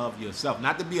learn to love yourself.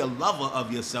 Not to be a lover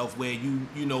of yourself where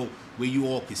where you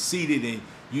all conceited and,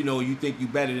 you know, you think you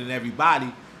better than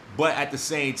everybody. But at the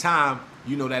same time,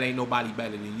 you know that ain't nobody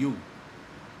better than you.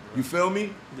 You feel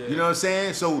me? Yeah. You know what I'm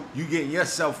saying? So you getting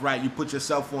yourself right, you put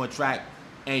yourself on track,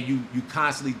 and you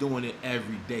constantly doing it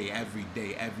every day.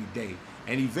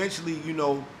 And eventually, you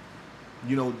know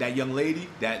that young lady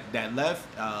that left,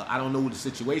 I don't know the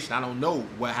situation, I don't know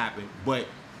what happened, but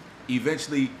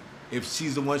eventually, if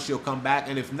she's the one, she'll come back,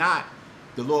 and if not,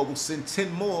 the Lord will send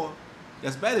 10 more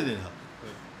that's better than her.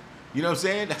 You know what I'm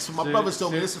saying? That's what my brother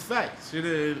told me. It's a fact. She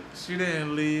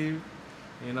didn't leave.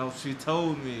 You know, she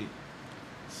told me,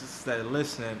 she said,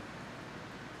 listen,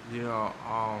 you know,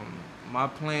 my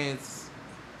plans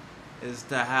is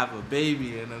to have a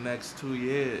baby in the next 2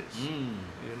 years.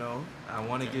 You know, I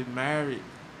want to get married.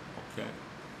 Okay.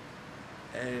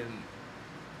 And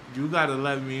you got to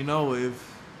let me know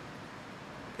if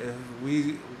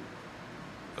we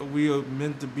are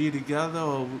meant to be together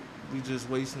or we just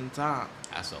wasting time.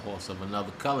 That's a horse of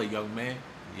another color, young man.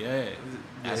 Yeah,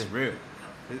 that's real.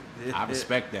 I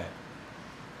respect that.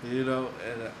 You know,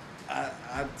 and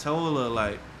I told her,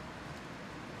 like,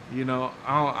 you know,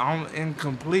 I'm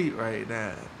incomplete right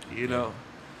now. You know,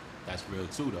 that's real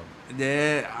too, though.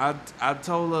 Yeah, I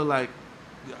told her, like,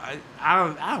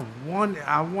 I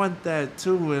want that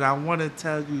too, and I want to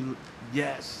tell you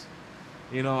yes.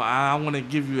 You know, I want to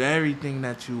give you everything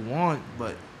that you want,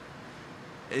 but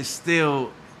it's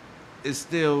still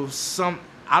some.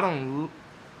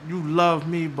 You love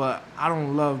me, but I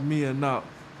don't love me enough.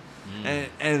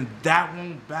 And that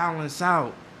won't balance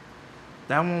out.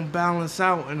 That won't balance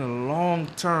out in the long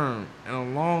term.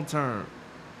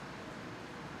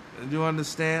 You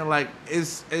understand? Like,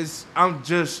 I'm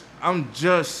just,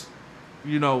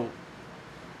 you know,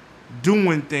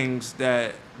 doing things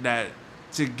that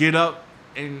to get up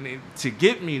and to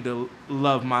get me to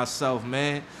love myself,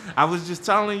 man. I was just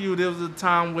telling you, there was a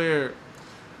time where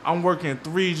I'm working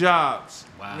 3 jobs.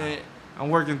 Wow. Man, I'm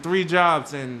working 3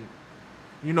 jobs, and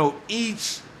you know,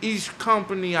 each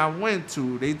company I went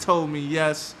to, they told me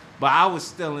yes, but I was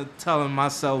still telling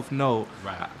myself no.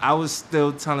 Right. I was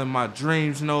still telling my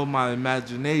dreams no, my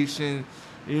imagination,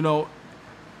 you know,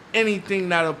 anything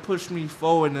that'll push me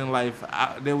forward in life.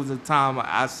 There was a time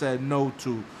I said no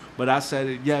to, but I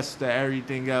said yes to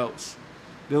everything else.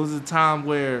 There was a time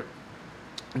where,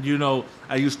 you know,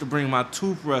 I used to bring my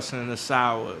toothbrush in the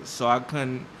shower, so I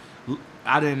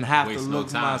didn't have Waste to no look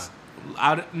time.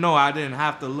 I didn't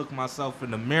have to look myself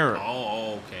in the mirror.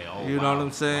 Oh, okay. Oh, You know what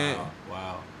I'm saying?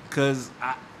 Wow. Cause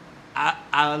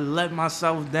I let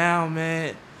myself down,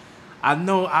 man. I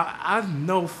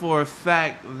know for a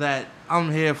fact that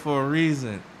I'm here for a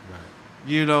reason. Right.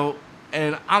 You know,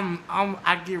 and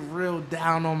I get real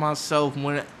down on myself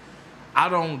when I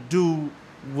don't do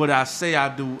what I say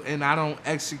I do, and I don't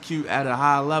execute at a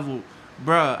high level.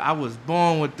 Bruh, I was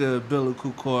born with the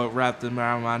umbilical cord wrapped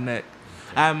around my neck.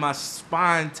 Okay. I had my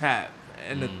spine tapped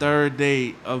in the 3rd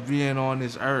day of being on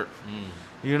this earth.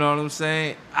 You know what I'm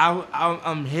saying?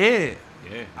 I'm here.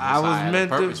 Yeah. I was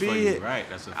meant to be here. Right.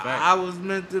 That's a fact. I was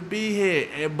meant to be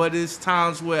here. But it's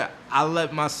times where I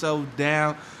let myself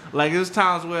down. Like, it's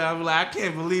times where I'm like, I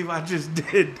can't believe I just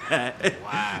did that.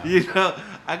 Wow. You know,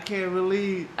 I can't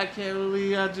believe I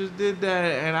just did that.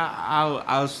 And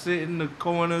I'll sit in the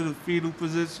corner, the fetal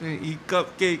position, and eat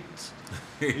cupcakes.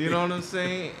 You know what I'm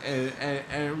saying?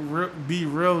 And be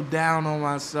real down on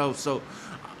myself. So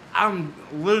I'm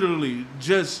literally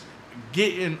just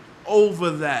getting over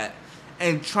that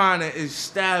and trying to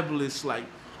establish like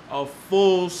a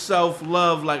full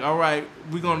self-love. Like, all right,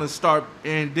 we're going to start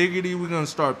in diggity. We're going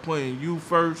to start putting you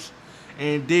first.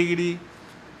 And diggity,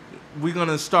 we're going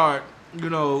to start, you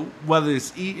know, whether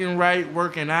it's eating right,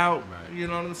 working out, Right. you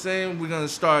know what I'm saying? We're going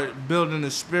to start building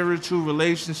a spiritual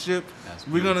relationship. That's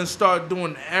We're going to beautiful. start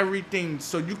doing everything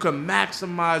so you can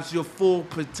maximize your full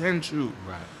potential.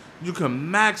 Right. You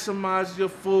can maximize your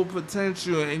full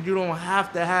potential, and you don't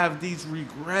have to have these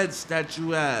regrets that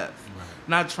you have. Right.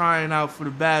 Not trying out for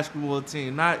the basketball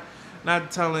team, not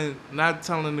telling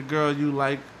the girl you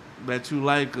like that you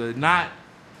like her, not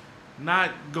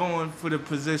going for the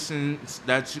positions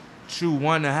that you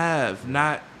want to have,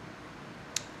 not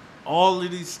all of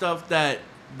these stuff that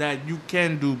you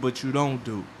can do but you don't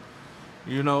do.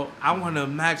 You know, I want to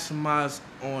maximize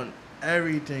on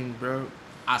everything, bro.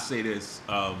 I say this,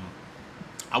 I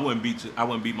wouldn't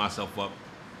beat myself up,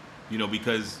 you know,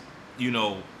 because, you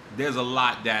know, there's a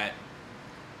lot that,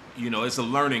 you know, it's a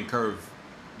learning curve,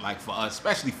 like for us,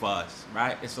 especially for us,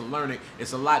 right? It's a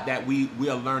lot that we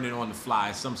are learning on the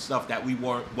fly. Some stuff that we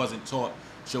wasn't taught,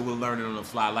 so we're learning on the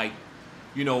fly. Like,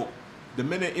 you know, the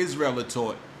men of Israel are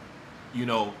taught, you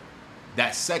know,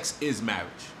 that sex is marriage.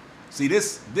 See,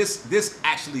 this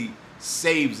actually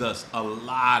saves us a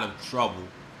lot of trouble.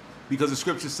 Because the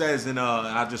scripture says, and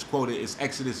I just quoted, it's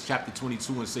Exodus chapter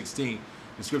 22 and 16.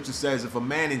 The scripture says, if a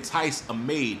man entice a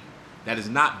maid that is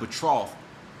not betrothed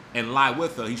and lie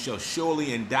with her, he shall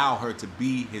surely endow her to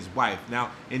be his wife.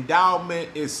 Now,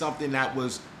 endowment is something that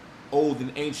was old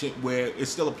and ancient, where it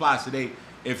still applies today.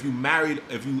 If you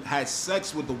had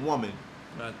sex with a woman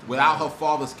without her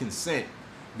father's consent,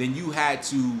 then you had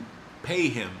to pay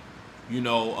him, you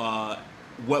know,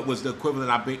 what was the equivalent,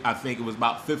 I think it was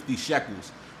about 50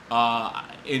 shekels.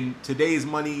 In today's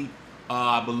money,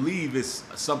 I believe it's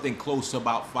something close to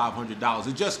about $500.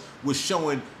 It just was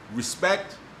showing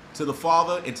respect to the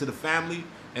father and to the family,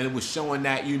 and it was showing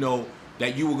that, you know,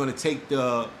 that you were going to take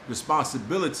the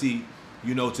responsibility,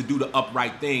 you know, to do the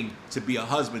upright thing, to be a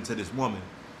husband to this woman.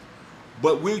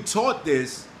 But we taught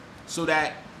this so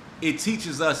that it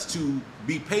teaches us to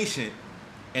be patient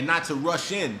and not to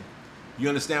rush in. You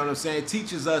understand what I'm saying? It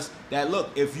teaches us that, look,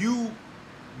 if you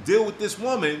deal with this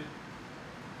woman,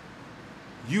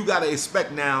 you got to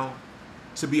expect now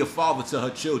to be a father to her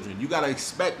children. You got to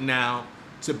expect now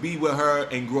to be with her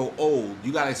and grow old.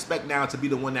 You got to expect now to be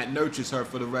the one that nurtures her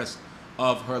for the rest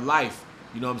of her life.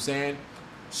 You know what I'm saying?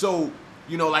 So,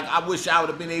 you know, like, I wish I would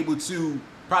have been able to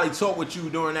probably talk with you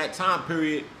during that time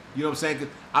period. You know what I'm saying? 'Cause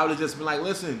I would have just been like,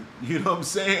 listen, you know what I'm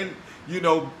saying? You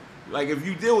know, like, if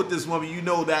you deal with this woman, you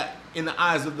know that in the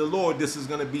eyes of the Lord, this is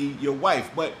going to be your wife.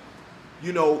 But,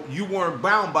 you know, you weren't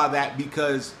bound by that,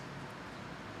 because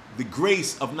the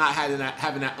grace of not having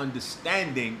that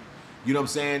understanding, you know what I'm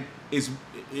saying, is,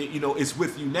 you know, it's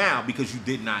with you now because you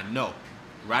did not know,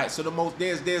 right? So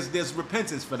there's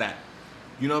repentance for that,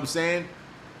 you know what I'm saying?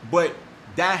 But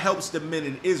that helps the men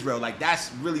in Israel. Like,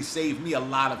 that's really saved me a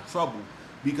lot of trouble,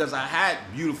 because I had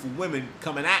beautiful women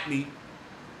coming at me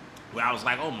where I was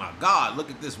like, oh my God, look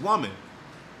at this woman.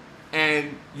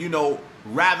 And, you know,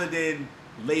 rather than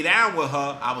lay down with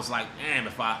her, I was like, damn,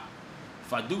 if I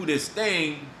do this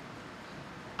thing,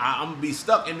 I'm gonna be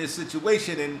stuck in this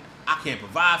situation and I can't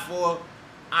provide for her.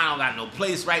 I don't got no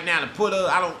place right now to put her.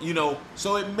 I don't, you know.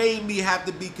 So it made me have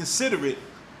to be considerate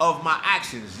of my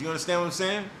actions. You understand what I'm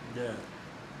saying? Yeah.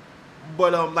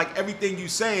 But like everything you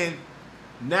saying,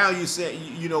 now you say,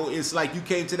 you know, it's like you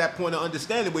came to that point of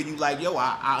understanding where you like, yo,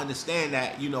 I understand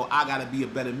that, you know, I gotta be a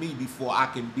better me before I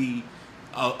can be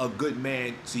a good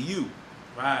man to you.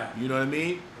 Right. You know what I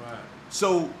mean? Right.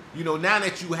 So, you know, now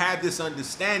that you have this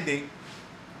understanding,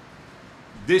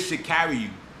 this should carry you.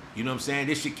 You know what I'm saying?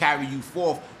 This should carry you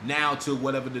forth now to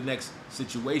whatever the next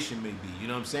situation may be. You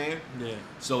know what I'm saying? Yeah.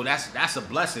 So that's a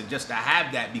blessing just to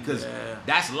have that, because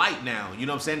that's light now. You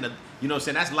know what I'm saying? You know what I'm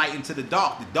saying? That's light into the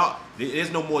dark.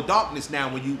 There's no more darkness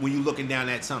now when you looking down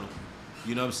that tunnel.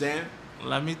 You know what I'm saying?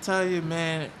 Let me tell you,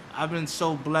 man, I've been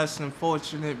so blessed and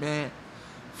fortunate, man,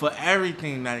 for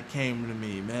everything that came to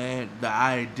me, man. The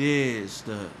ideas,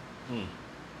 the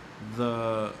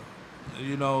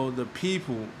you know, the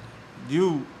people,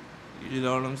 you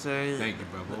know what I'm saying? Thank you,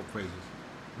 bro. All praises.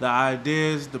 The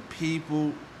ideas, the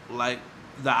people, like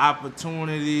the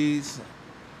opportunities,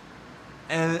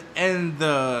 and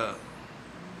the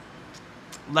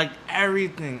like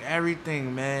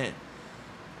everything, man.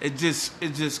 It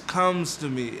just comes to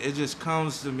me. It just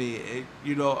comes to me.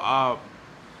 You know, I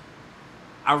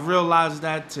realized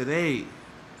that today.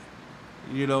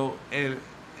 You know, and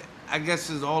I guess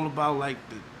it's all about like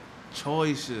the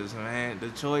choices, man. The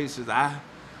choices. I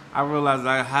realized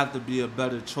I have to be a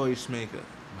better choice maker.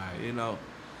 Right. You know,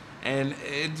 and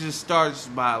it just starts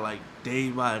by like day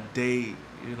by day.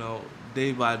 You know,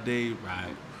 day by day.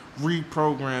 Right.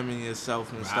 Reprogramming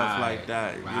yourself and stuff like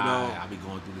that. Right. You know, I be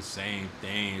going through the same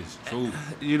thing. It's true.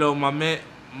 You know, my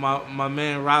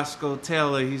man Roscoe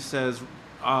Taylor, he says,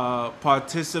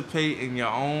 participate in your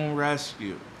own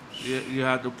rescue. You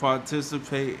have to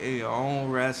participate in your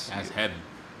own rescue. That's heavy.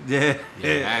 Yeah,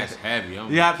 that's heavy.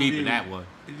 I'm keeping that one.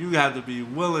 You have to be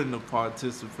willing to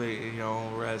participate in your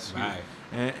own rescue. Right.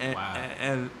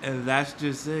 And that's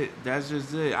just it. That's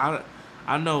just it.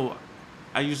 I know.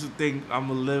 I used to think I'm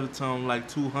gonna live till I'm like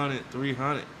 200,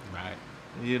 300. Right.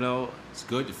 You know. It's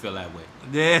good to feel that way.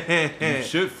 Yeah. You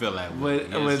should feel that way. You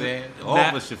know what I'm saying? All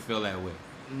of us should feel that way.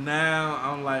 Now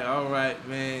I'm like, all right,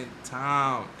 man.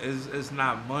 Time. It's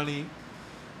not money.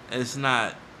 It's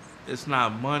not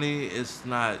money. It's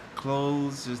not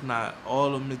clothes. It's not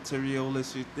all the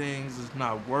materialistic things. It's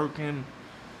not working.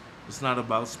 It's not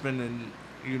about spending,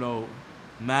 you know,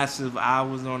 massive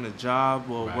hours on a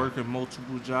job or working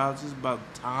multiple jobs. It's about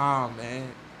time, man.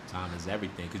 Time is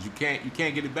everything, because you can't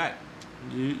get it back.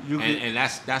 And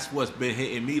that's what's been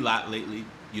hitting me a lot lately.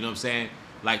 You know what I'm saying?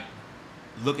 Like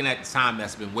looking at the time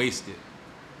that's been wasted.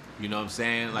 You know what I'm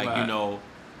saying? Like you know,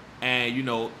 and you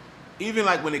know, even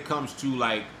like when it comes to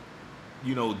like,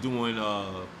 you know, doing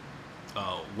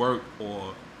work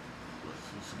or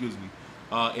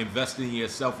investing in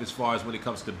yourself as far as when it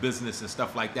comes to business and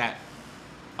stuff like that.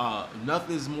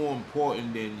 Nothing's more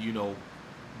important than, you know,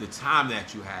 the time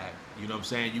that you have. You know what I'm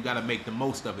saying? You got to make the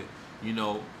most of it. You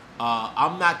know,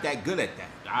 I'm not that good at that.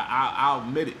 I'll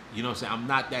admit it. You know what I'm saying? I'm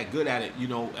not that good at it, you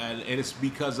know, and it's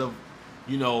because of,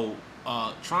 you know,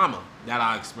 trauma that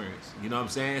I experienced. You know what I'm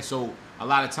saying? So a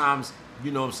lot of times,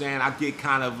 you know what I'm saying, I get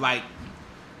kind of like,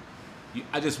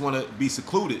 I just want to be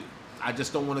secluded. I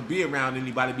just don't want to be around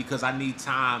anybody because I need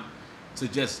time to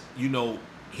just, you know,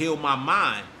 heal my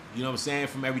mind. You know what I'm saying?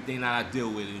 From everything that I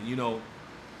deal with. And, you know,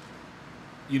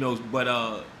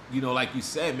 but, you know, like you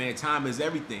said, man, time is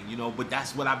everything, you know, but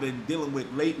that's what I've been dealing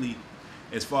with lately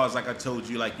as far as, like I told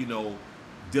you, like, you know,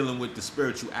 dealing with the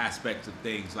spiritual aspects of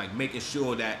things, like making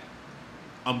sure that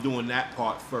I'm doing that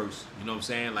part first. You know what I'm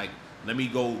saying? Like, let me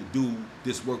go do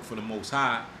this work for the Most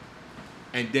High,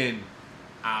 and then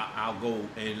I'll go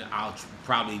and I'll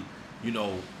probably, you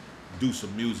know, do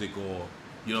some music, or,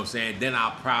 you know what I'm saying? Then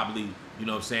I'll probably, you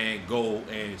know what I'm saying, go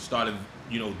and start,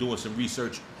 you know, doing some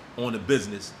research on the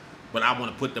business. But I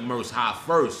want to put the Most High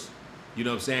first, you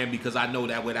know what I'm saying? Because I know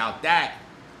that without that,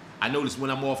 I notice when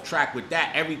I'm off track with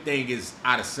that, everything is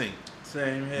out of sync.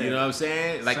 Same here. You know what I'm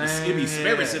saying? Like, it be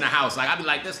spirits in the house. Like, I be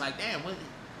like this, like, damn, why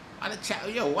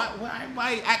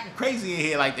acting crazy in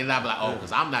here? Like, and I be like, oh,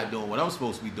 because I'm not doing what I'm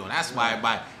supposed to be doing. That's why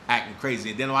everybody acting crazy.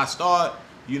 And then when I start,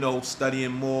 you know,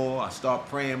 studying more, I start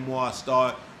praying more, I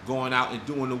start going out and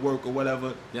doing the work or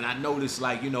whatever, then I notice,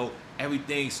 like, you know,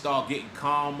 everything start getting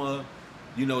calmer.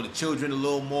 You know, the children a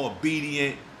little more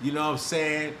obedient. You know what I'm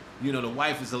saying? You know, the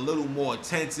wife is a little more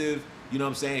attentive. You know what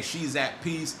I'm saying? She's at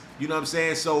peace. You know what I'm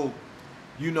saying? So,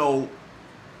 you know,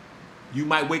 you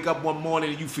might wake up one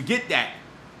morning and you forget that.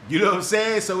 You know what I'm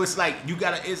saying? So it's like you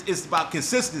gotta. It's about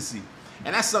consistency,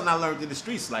 and that's something I learned in the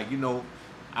streets. Like I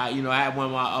had one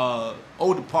of my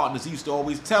older partners. He used to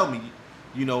always tell me,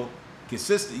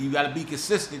 consistent. You gotta be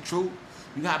consistent. True.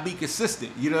 You gotta be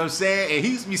consistent. You know what I'm saying? And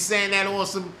he used to be saying that on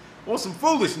some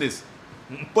foolishness.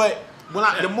 But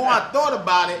the more I thought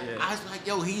about it, I was like,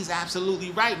 yo, he's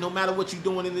absolutely right. No matter what you're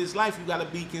doing in this life, you gotta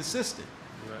be consistent.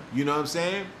 Right. You know what I'm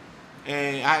saying?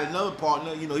 And I had another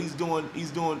partner, he's doing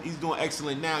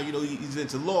excellent now. He's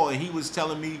into law, and he was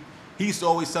telling me, he used to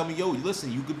always tell me, yo,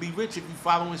 listen, you could be rich if you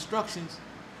follow instructions.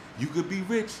 You could be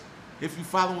rich if you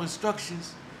follow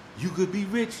instructions. You could be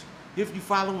rich if you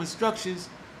follow instructions.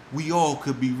 We all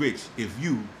could be rich if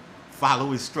you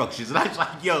follow instructions. And I was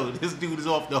like, yo, this dude is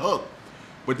off the hook.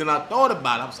 But then I thought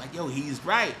about it. I was like, yo, he's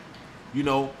right.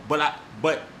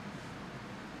 But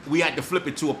we had to flip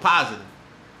it to a positive.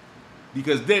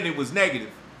 Because then it was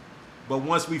negative. But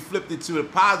once we flipped it to the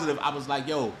positive, I was like,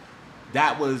 yo,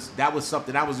 that was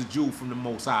something, that was a jewel from the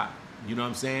Most High. You know what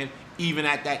I'm saying? Even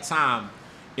at that time,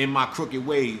 in my crooked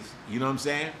ways. You know what I'm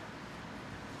saying?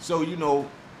 So, yeah,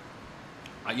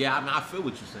 I feel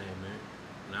what you're saying, man.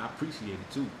 And I appreciate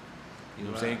it too. You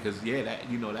know what I'm saying? Because, yeah,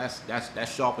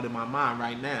 that's sharper than my mind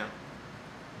right now.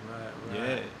 Right.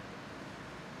 Yeah.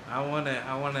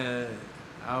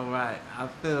 All right. I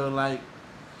feel like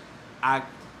I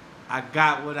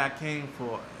got what I came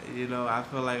for. I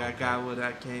feel like I got what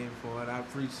I came for, and I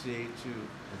appreciate you.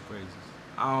 Praises.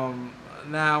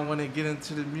 Now I want to get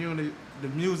into the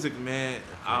music, man.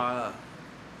 Okay.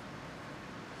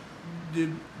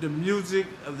 The music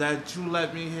that you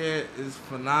let me hear is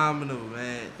phenomenal,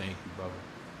 man. Thank you, brother.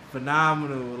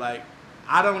 Phenomenal. Like,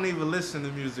 I don't even listen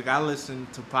to music. I listen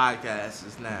to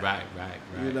podcasts now. Right.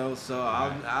 So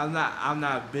right. I'm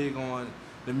not big on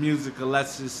the music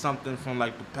unless it's something from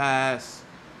like the past.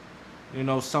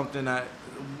 Something that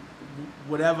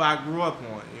whatever I grew up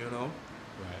on. Right.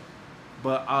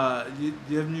 But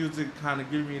your music kind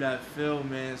of give me that feel,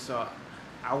 man. So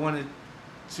I wanted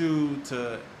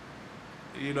to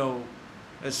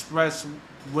express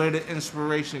where the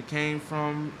inspiration came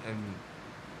from, and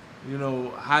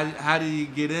how do you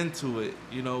get into it?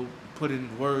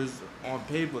 Putting words on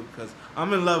paper, because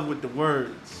I'm in love with the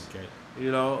words. Okay.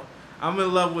 I'm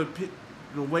in love with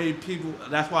the way people.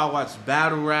 That's why I watch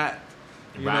battle rap.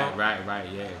 Right,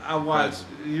 yeah. I watch,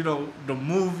 the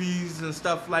movies and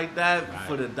stuff like that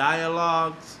for the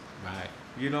dialogues. Right.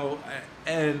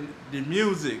 And the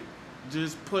music,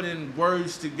 just putting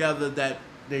words together that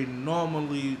they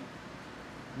normally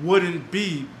wouldn't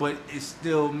be, but it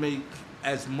still make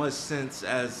as much sense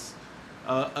as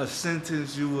a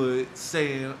sentence you would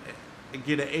say and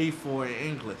get an A for in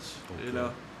English.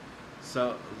 Okay.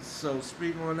 So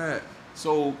speak on that.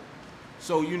 So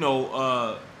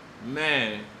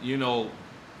man,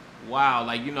 wow,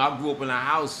 like, I grew up in a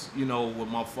house, with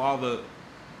my father,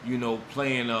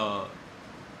 playing a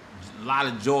lot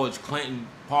of George Clinton,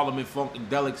 Parliament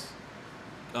Funkadelics,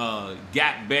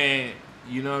 Gap Band,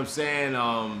 you know what I'm saying?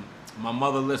 My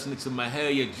mother listening to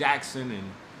Mahalia Jackson,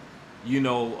 and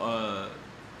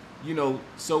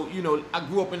so I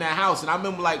grew up in that house, and I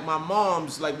remember like my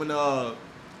mom's, like when that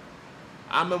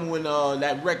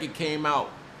record came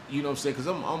out, you know what I'm saying? Cause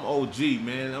I'm OG,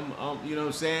 man. I'm you know what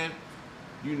I'm saying?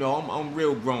 I'm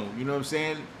real grown. You know what I'm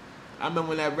saying? I remember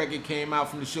when that record came out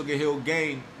from the Sugar Hill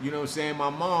Gang. You know what I'm saying? My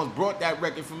mom's brought that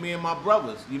record for me and my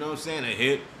brothers. You know what I'm saying? A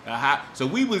hit, a hot. So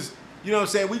we was, you know what I'm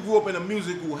saying? We grew up in a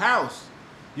musical house.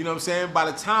 You know what I'm saying?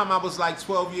 By the time I was like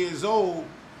 12 years old,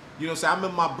 you know what I'm saying? I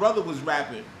remember my brother was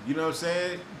rapping. You know what I'm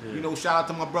saying? Yeah. Shout out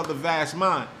to my brother Vast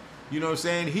Mind. You know what I'm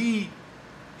saying?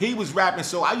 He was rapping,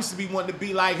 so I used to be wanting to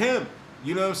be like him.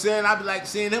 You know what I'm saying? I'd be like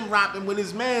seeing him rapping with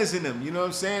his mans in him. You know what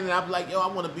I'm saying? And I'd be like, yo, I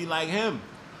want to be like him.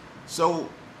 So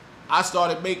I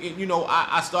started making,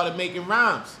 I started making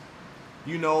rhymes.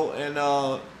 And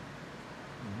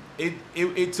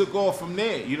it took off from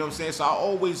there. You know what I'm saying? So I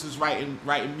always was writing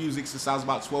music since I was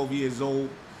about 12 years old.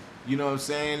 You know what I'm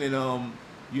saying? And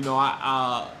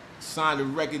I signed a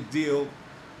record deal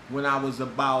when I was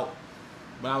about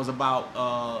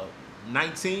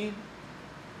 19.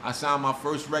 I signed my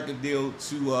first record deal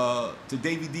to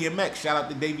Davey DMX. Shout out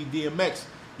to Davey DMX.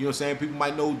 You know what I'm saying? People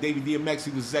might know Davey DMX.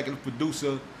 He was executive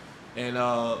producer and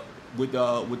with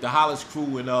the Hollis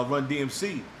crew and Run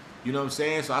DMC. You know what I'm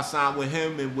saying? So I signed with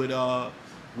him and with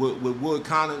Wood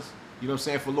Connors. You know what I'm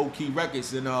saying? For Low Key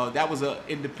Records, and that was an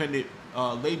independent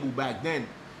label back then.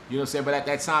 You know what I'm saying? But at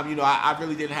that time, I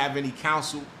really didn't have any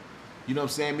counsel. You know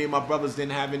what I'm saying? Me and my brothers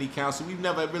didn't have any counsel. We've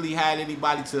never really had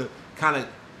anybody to kind of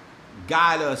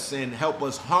guide us and help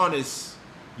us harness,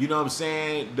 you know what I'm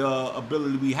saying, the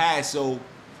ability we had. So,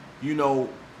 you know,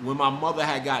 when my mother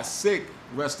had got sick,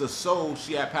 rest her soul,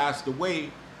 she had passed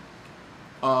away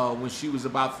when she was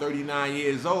about 39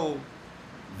 years old.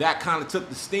 That kind of took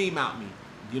the steam out me.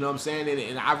 You know what I'm saying?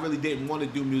 And I really didn't want to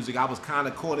do music. I was kind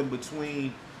of caught in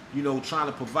between, you know, trying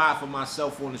to provide for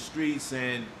myself on the streets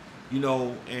and, you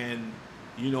know, and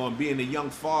being a young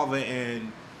father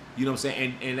and, you know what I'm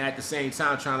saying, and at the same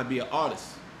time trying to be an artist.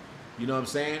 You know what I'm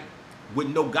saying? With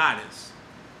no guidance,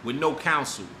 with no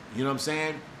counsel. You know what I'm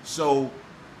saying? So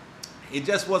it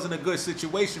just wasn't a good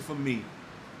situation for me.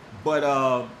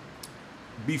 But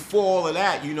before all of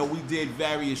that, you know, we did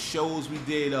various shows. We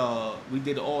did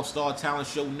the All-Star Talent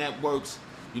Show networks.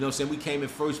 You know what I'm saying? We came in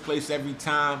first place every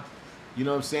time. You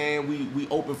know what I'm saying? We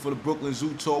opened for the Brooklyn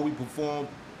Zoo Tour. We performed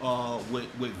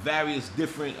with various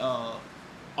different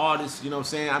artists. You know what I'm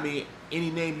saying? I mean, any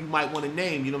name you might want to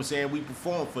name, you know what I'm saying? We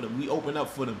performed for them. We opened up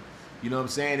for them. You know what I'm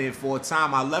saying? And for a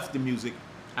time, I left the music.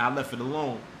 I left it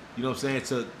alone. You know what I'm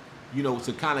saying?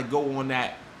 To kind of go on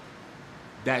that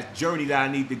journey that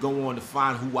I need to go on to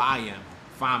find who I am,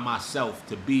 find myself,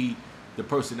 to be the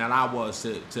person that I was,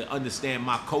 to understand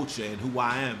my culture and who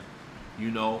I am, you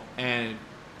know. And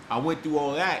I went through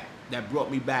all that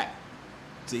brought me back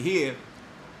to here,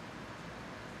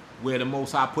 where the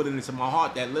Most High put it into my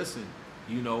heart that, listen,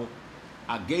 you know,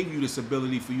 I gave you this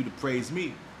ability for you to praise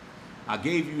me. I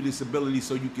gave you this ability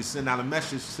so you can send out a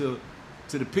message to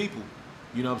the people.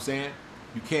 You know what I'm saying?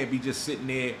 You can't be just sitting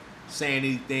there saying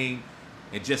anything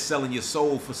and just selling your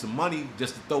soul for some money,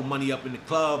 just to throw money up in the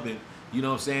club and, you know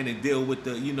what I'm saying, and deal with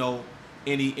the, you know,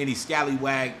 any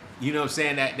scallywag, you know what I'm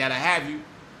saying, that I have you.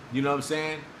 You know what I'm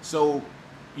saying? So,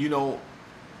 you know,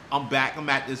 I'm back. I'm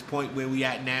at this point where we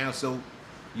at now. So,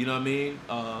 you know what I mean?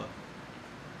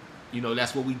 You know,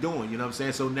 that's what we doing. You know what I'm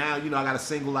saying? So now, you know, I got a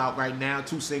single out right now,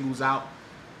 2 singles out.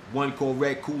 One called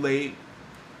Red Kool Aid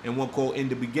and one called In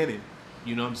the Beginning.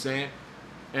 You know what I'm saying?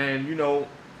 And, you know,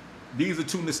 these are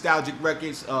 2 nostalgic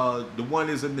records. The one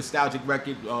is a nostalgic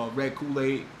record, Red Kool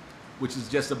Aid, which is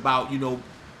just about, you know,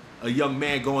 a young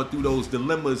man going through those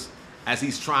dilemmas as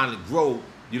he's trying to grow.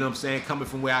 You know what I'm saying? Coming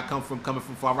from where I come from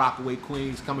Far Rockaway,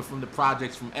 Queens, coming from the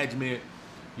projects from Edgemere.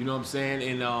 You know what I'm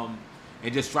saying?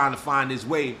 And just trying to find his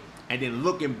way. And then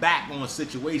looking back on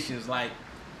situations like,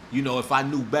 you know, if I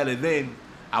knew better then,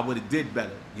 I would have did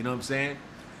better. You know what I'm saying?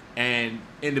 And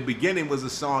In the Beginning was a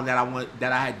song that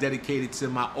I had dedicated to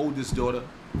my oldest daughter.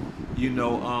 You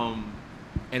know,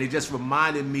 and it just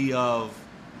reminded me of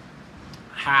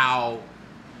how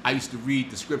I used to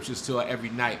read the scriptures to her every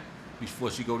night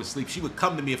before she go to sleep. She would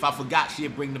come to me. If I forgot,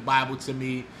 she'd bring the Bible to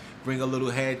me, bring a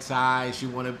little head tie. She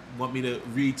want me to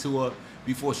read to her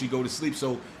before she go to sleep.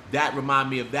 So that remind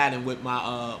me of that. And with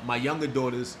my younger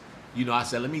daughters, you know, I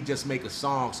said, let me just make a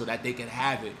song so that they can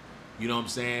have it. You know what I'm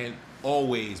saying?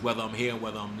 Always, whether I'm here and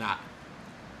whether I'm not.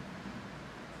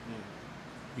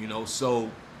 You know, so,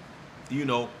 you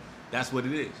know, that's what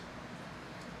it is.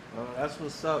 Well, that's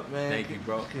what's up, man. Thank you,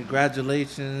 bro.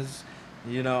 Congratulations.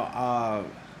 You know,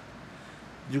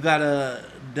 you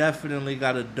definitely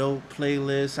got a dope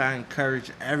playlist. I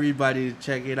encourage everybody to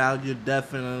check it out. You'll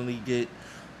definitely get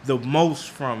the most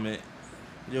from it.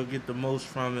 You'll get the most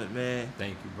from it, man.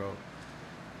 Thank you, bro.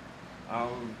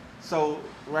 So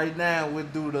right now we'll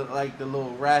do the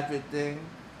little rapid thing.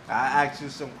 I ask you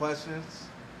some questions.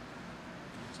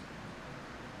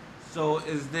 So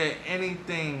is there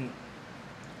anything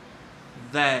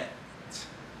that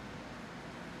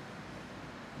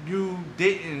you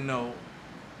didn't know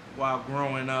while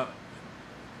growing up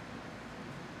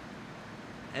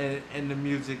in the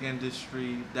music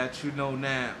industry that you know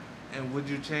now, and would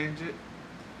you change it?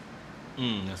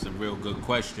 That's a real good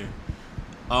question.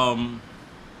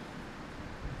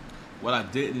 What I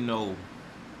didn't know,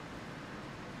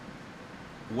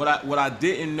 what I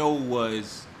didn't know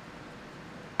was,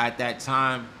 at that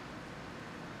time,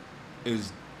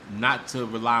 is not to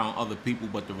rely on other people,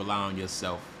 but to rely on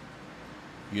yourself.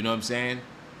 You know what I'm saying?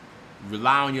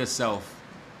 Rely on yourself,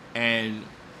 and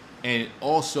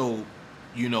also,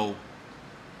 you know,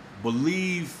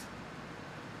 believe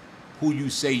who you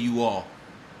say you are,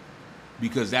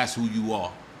 because that's who you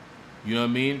are. You know what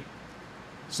I mean?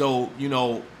 So, you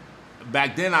know,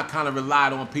 back then I kind of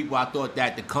relied on people. I thought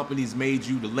that the companies made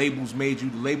you, the labels made you.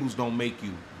 The labels don't make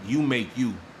you. You make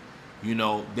you. You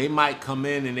know, they might come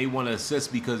in and they want to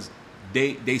assist because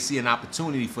they see an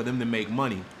opportunity for them to make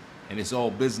money, and it's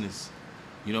all business.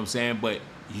 You know what I'm saying? But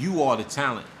you are the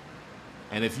talent.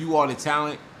 And if you are the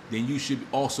talent, then you should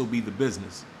also be the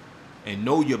business and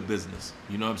know your business.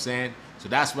 You know what I'm saying? So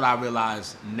that's what I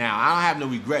realize now. I don't have no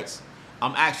regrets.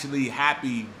 I'm actually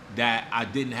happy that I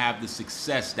didn't have the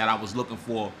success that I was looking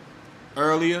for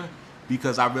earlier,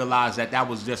 because I realized that that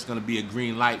was just going to be a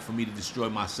green light for me to destroy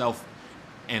myself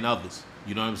and others.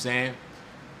 You know what I'm saying?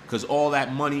 Because all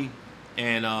that money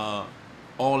and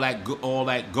all that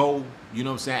gold, you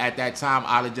know what I'm saying, at that time,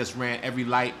 I'd have just ran every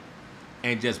light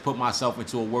and just put myself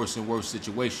into a worse and worse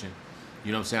situation.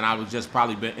 You know what I'm saying? I would just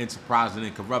probably been enterprising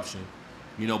in corruption.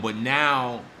 You know, but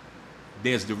now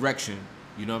there's direction.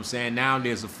 You know what I'm saying? Now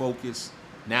there's a focus.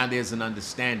 Now there's an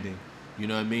understanding. You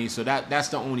know what I mean? So that's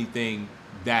the only thing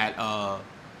that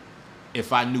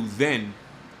if I knew then,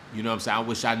 you know what I'm saying, I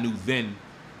wish I knew then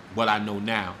what I know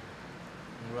now.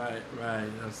 Right.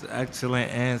 That's an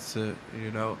excellent answer,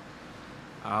 you know.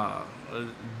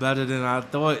 Better than I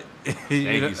thought.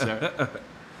 Thank you, sir.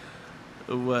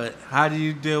 But how do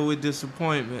you deal with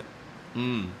disappointment?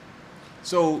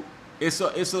 So it's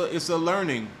a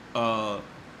learning,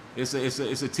 it's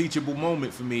a teachable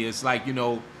moment for me. It's like, you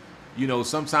know,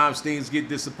 sometimes things get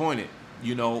disappointed,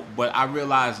 you know, but I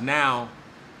realize now,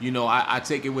 you know, I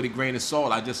take it with a grain of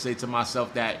salt. I just say to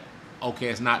myself that, okay,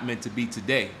 it's not meant to be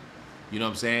today. You know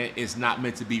what I'm saying? It's not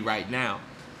meant to be right now,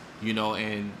 you know,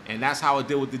 and that's how I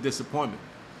deal with the disappointment,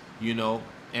 you know,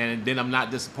 and then I'm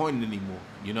not disappointed anymore.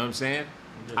 You know what I'm saying?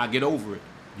 I get over it.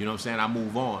 You know what I'm saying? I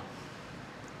move on.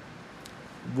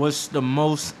 What's the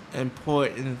most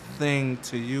important thing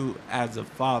to you as a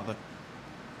father?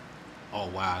 Oh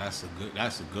wow, that's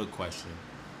a good question.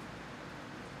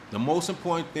 The most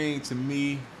important thing to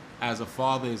me as a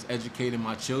father is educating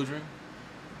my children,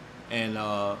 and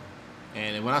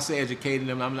when I say educating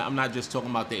them, I'm not just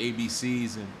talking about the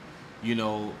ABCs and, you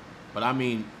know, but I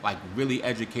mean like really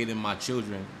educating my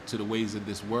children to the ways of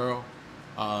this world,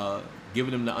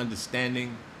 giving them the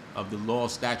understanding of the law,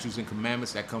 statutes, and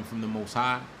commandments that come from the Most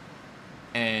High,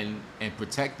 and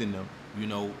protecting them. You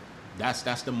know,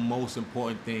 that's the most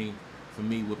important thing for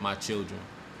me with my children.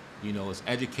 You know, it's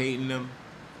educating them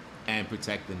and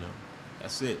protecting them.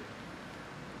 That's it.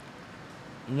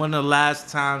 When the last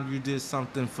time you did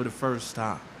something for the first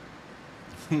time?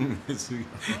 Yo,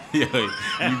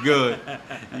 you good.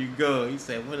 You good. He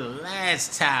said, when the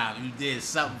last time you did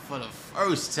something for the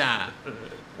first time?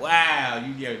 Wow,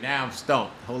 now I'm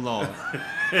stumped. Hold on.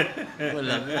 When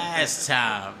the last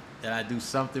time that I do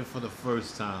something for the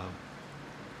first time?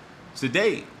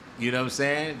 Today, you know what I'm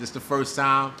saying? This the first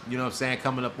time, you know what I'm saying,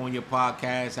 coming up on your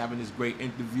podcast, having this great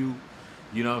interview.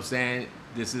 You know what I'm saying?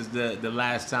 This is the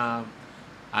last time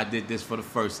I did this for the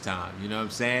first time, you know what I'm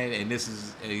saying? And this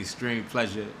is an extreme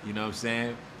pleasure, you know what I'm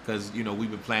saying? Because, you know, we've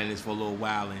been planning this for a little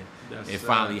while, and it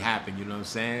finally happened, you know what I'm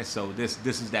saying? So this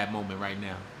is that moment right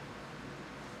now.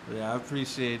 Yeah, I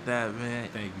appreciate that, man.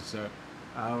 Thank you, sir.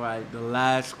 All right, the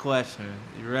last question.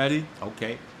 You ready?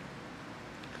 Okay.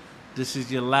 This is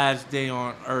your last day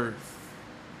on Earth.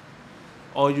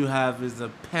 All you have is a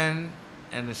pen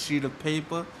and a sheet of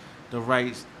paper to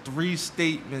write 3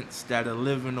 statements that'll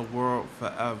live in the world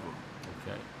forever.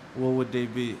 Okay. What would they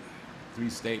be? 3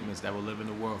 statements that will live in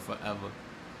the world forever.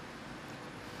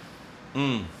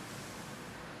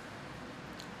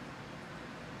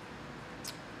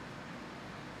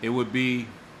 It would be,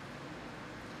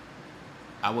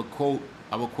 I would quote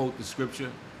the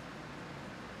scripture.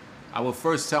 I would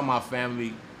first tell my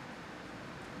family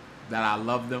that I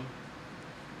love them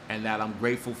and that I'm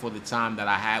grateful for the time that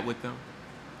I had with them,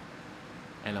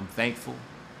 and I'm thankful.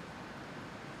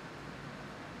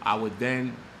 I would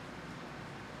then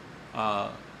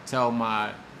tell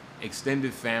my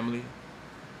extended family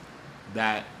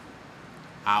that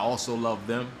I also love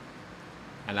them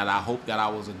and that I hope that I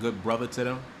was a good brother to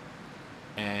them,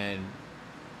 and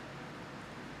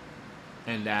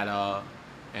that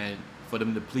and for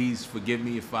them to please forgive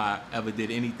me if I ever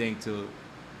did anything to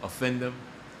offend them,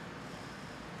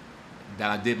 that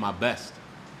I did my best.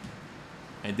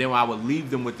 And then I would leave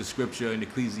them with the scripture in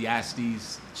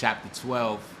Ecclesiastes chapter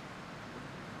 12,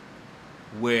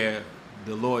 where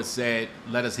the Lord said,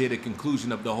 let us hear the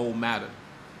conclusion of the whole matter.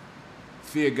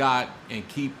 Fear God and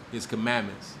keep his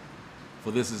commandments,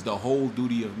 for this is the whole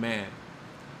duty of man.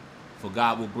 For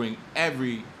God will bring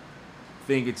everything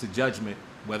into judgment,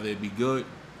 whether it be good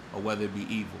or whether it be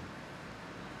evil.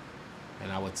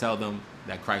 And I would tell them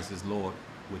that Christ is Lord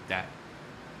with that.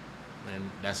 And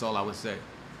that's all I would say.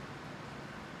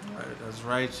 All right, that's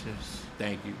righteous.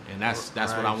 Thank you. And that's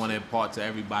what I want to impart to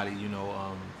everybody, you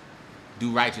know,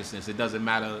 do righteousness. It doesn't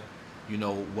matter, you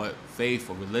know, what faith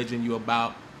or religion you're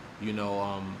about, you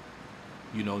know,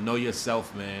 know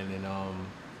yourself, man, and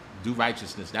do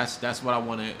righteousness. That's what I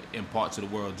want to impart to the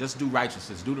world. Just do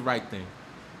righteousness. Do the right thing.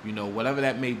 You know, whatever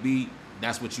that may be,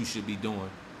 that's what you should be doing.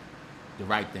 The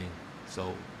right thing.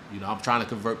 So I'm trying to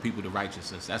convert people to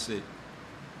righteousness. That's it.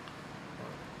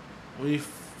 We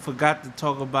forgot to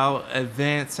talk about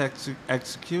advanced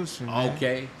execution, man.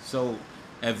 Okay, so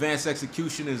Advanced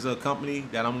Execution is a company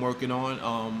that I'm working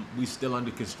on. We still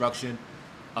under construction.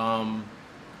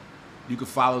 You can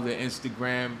follow the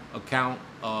Instagram account,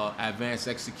 Advanced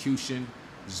Execution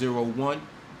 01.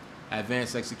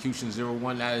 Advanced Execution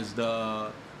 01. That is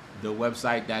the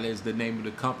website. That is the name of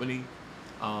the company.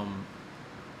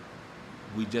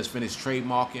 We just finished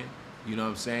trademarking. You know what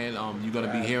I'm saying? You're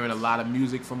gonna be hearing a lot of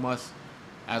music from us.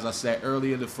 As I said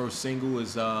earlier, the first single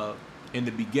is In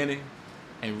the Beginning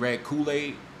and Red Kool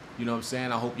Aid. You know what I'm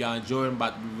saying? I hope y'all enjoy it. I'm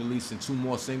about to be releasing 2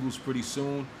 more singles pretty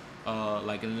soon,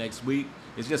 like in the next week.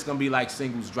 It's just gonna be like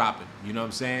singles dropping. You know what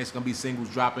I'm saying? It's gonna be singles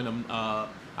dropping.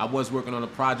 I was working on a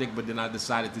project, but then I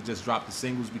decided to just drop the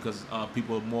singles because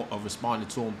people are more responding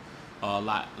to them a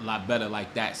lot better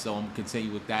like that. So I'm gonna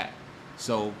continue with that.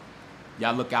 So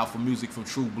y'all look out for music from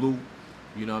True Blue.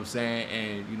 You know what I'm saying?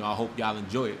 And I hope y'all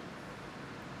enjoy it.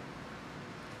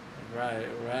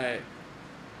 Right.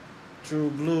 True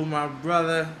Blue, my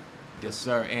brother. Yes,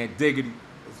 sir. And Diggity.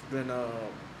 It's been a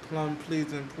plum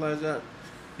pleasing pleasure.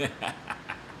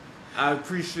 I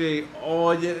appreciate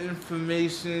all your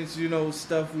information,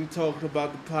 stuff we talked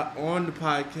about on the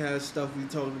podcast, stuff we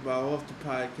talked about off the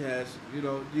podcast.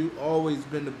 You always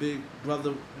been a big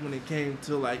brother when it came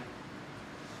to like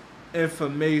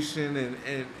information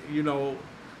and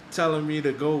telling me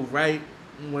to go right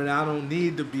when I don't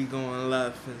need to be going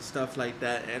left and stuff like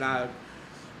that. And I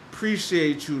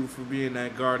appreciate you for being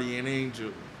that guardian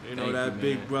angel. That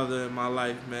big brother in my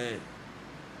life, man.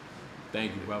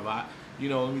 Thank you, brother.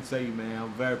 Let me tell you, man,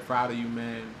 I'm very proud of you,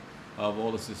 man, of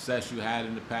all the success you had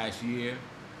in the past year.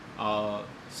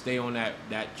 Stay on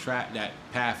that track, that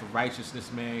path of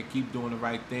righteousness, man. Keep doing the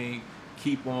right thing.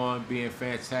 Keep on being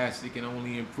fantastic and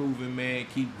only improving, man.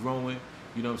 Keep growing,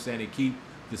 you know what I'm saying, and keep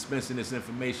dispensing this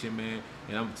information, man.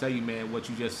 And I'm going to tell you, man, what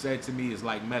you just said to me is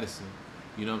like medicine.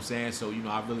 You know what I'm saying? So,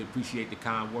 I really appreciate the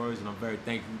kind words, and I'm very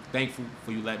thankful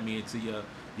for you letting me into your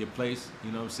place.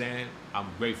 You know what I'm saying? I'm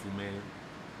grateful, man.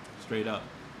 Straight up.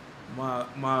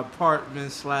 My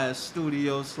apartment /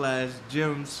 studio /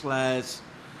 gym /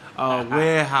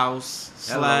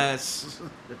 warehouse /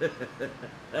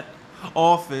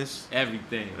 office.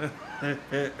 Everything.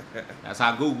 That's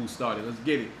how Google started. Let's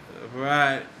get it.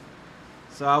 Right.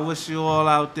 So I wish you all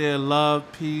out there love,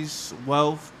 peace,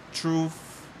 wealth,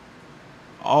 truth,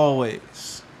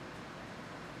 always.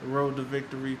 The Road to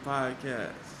Victory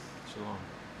podcast. Shalom.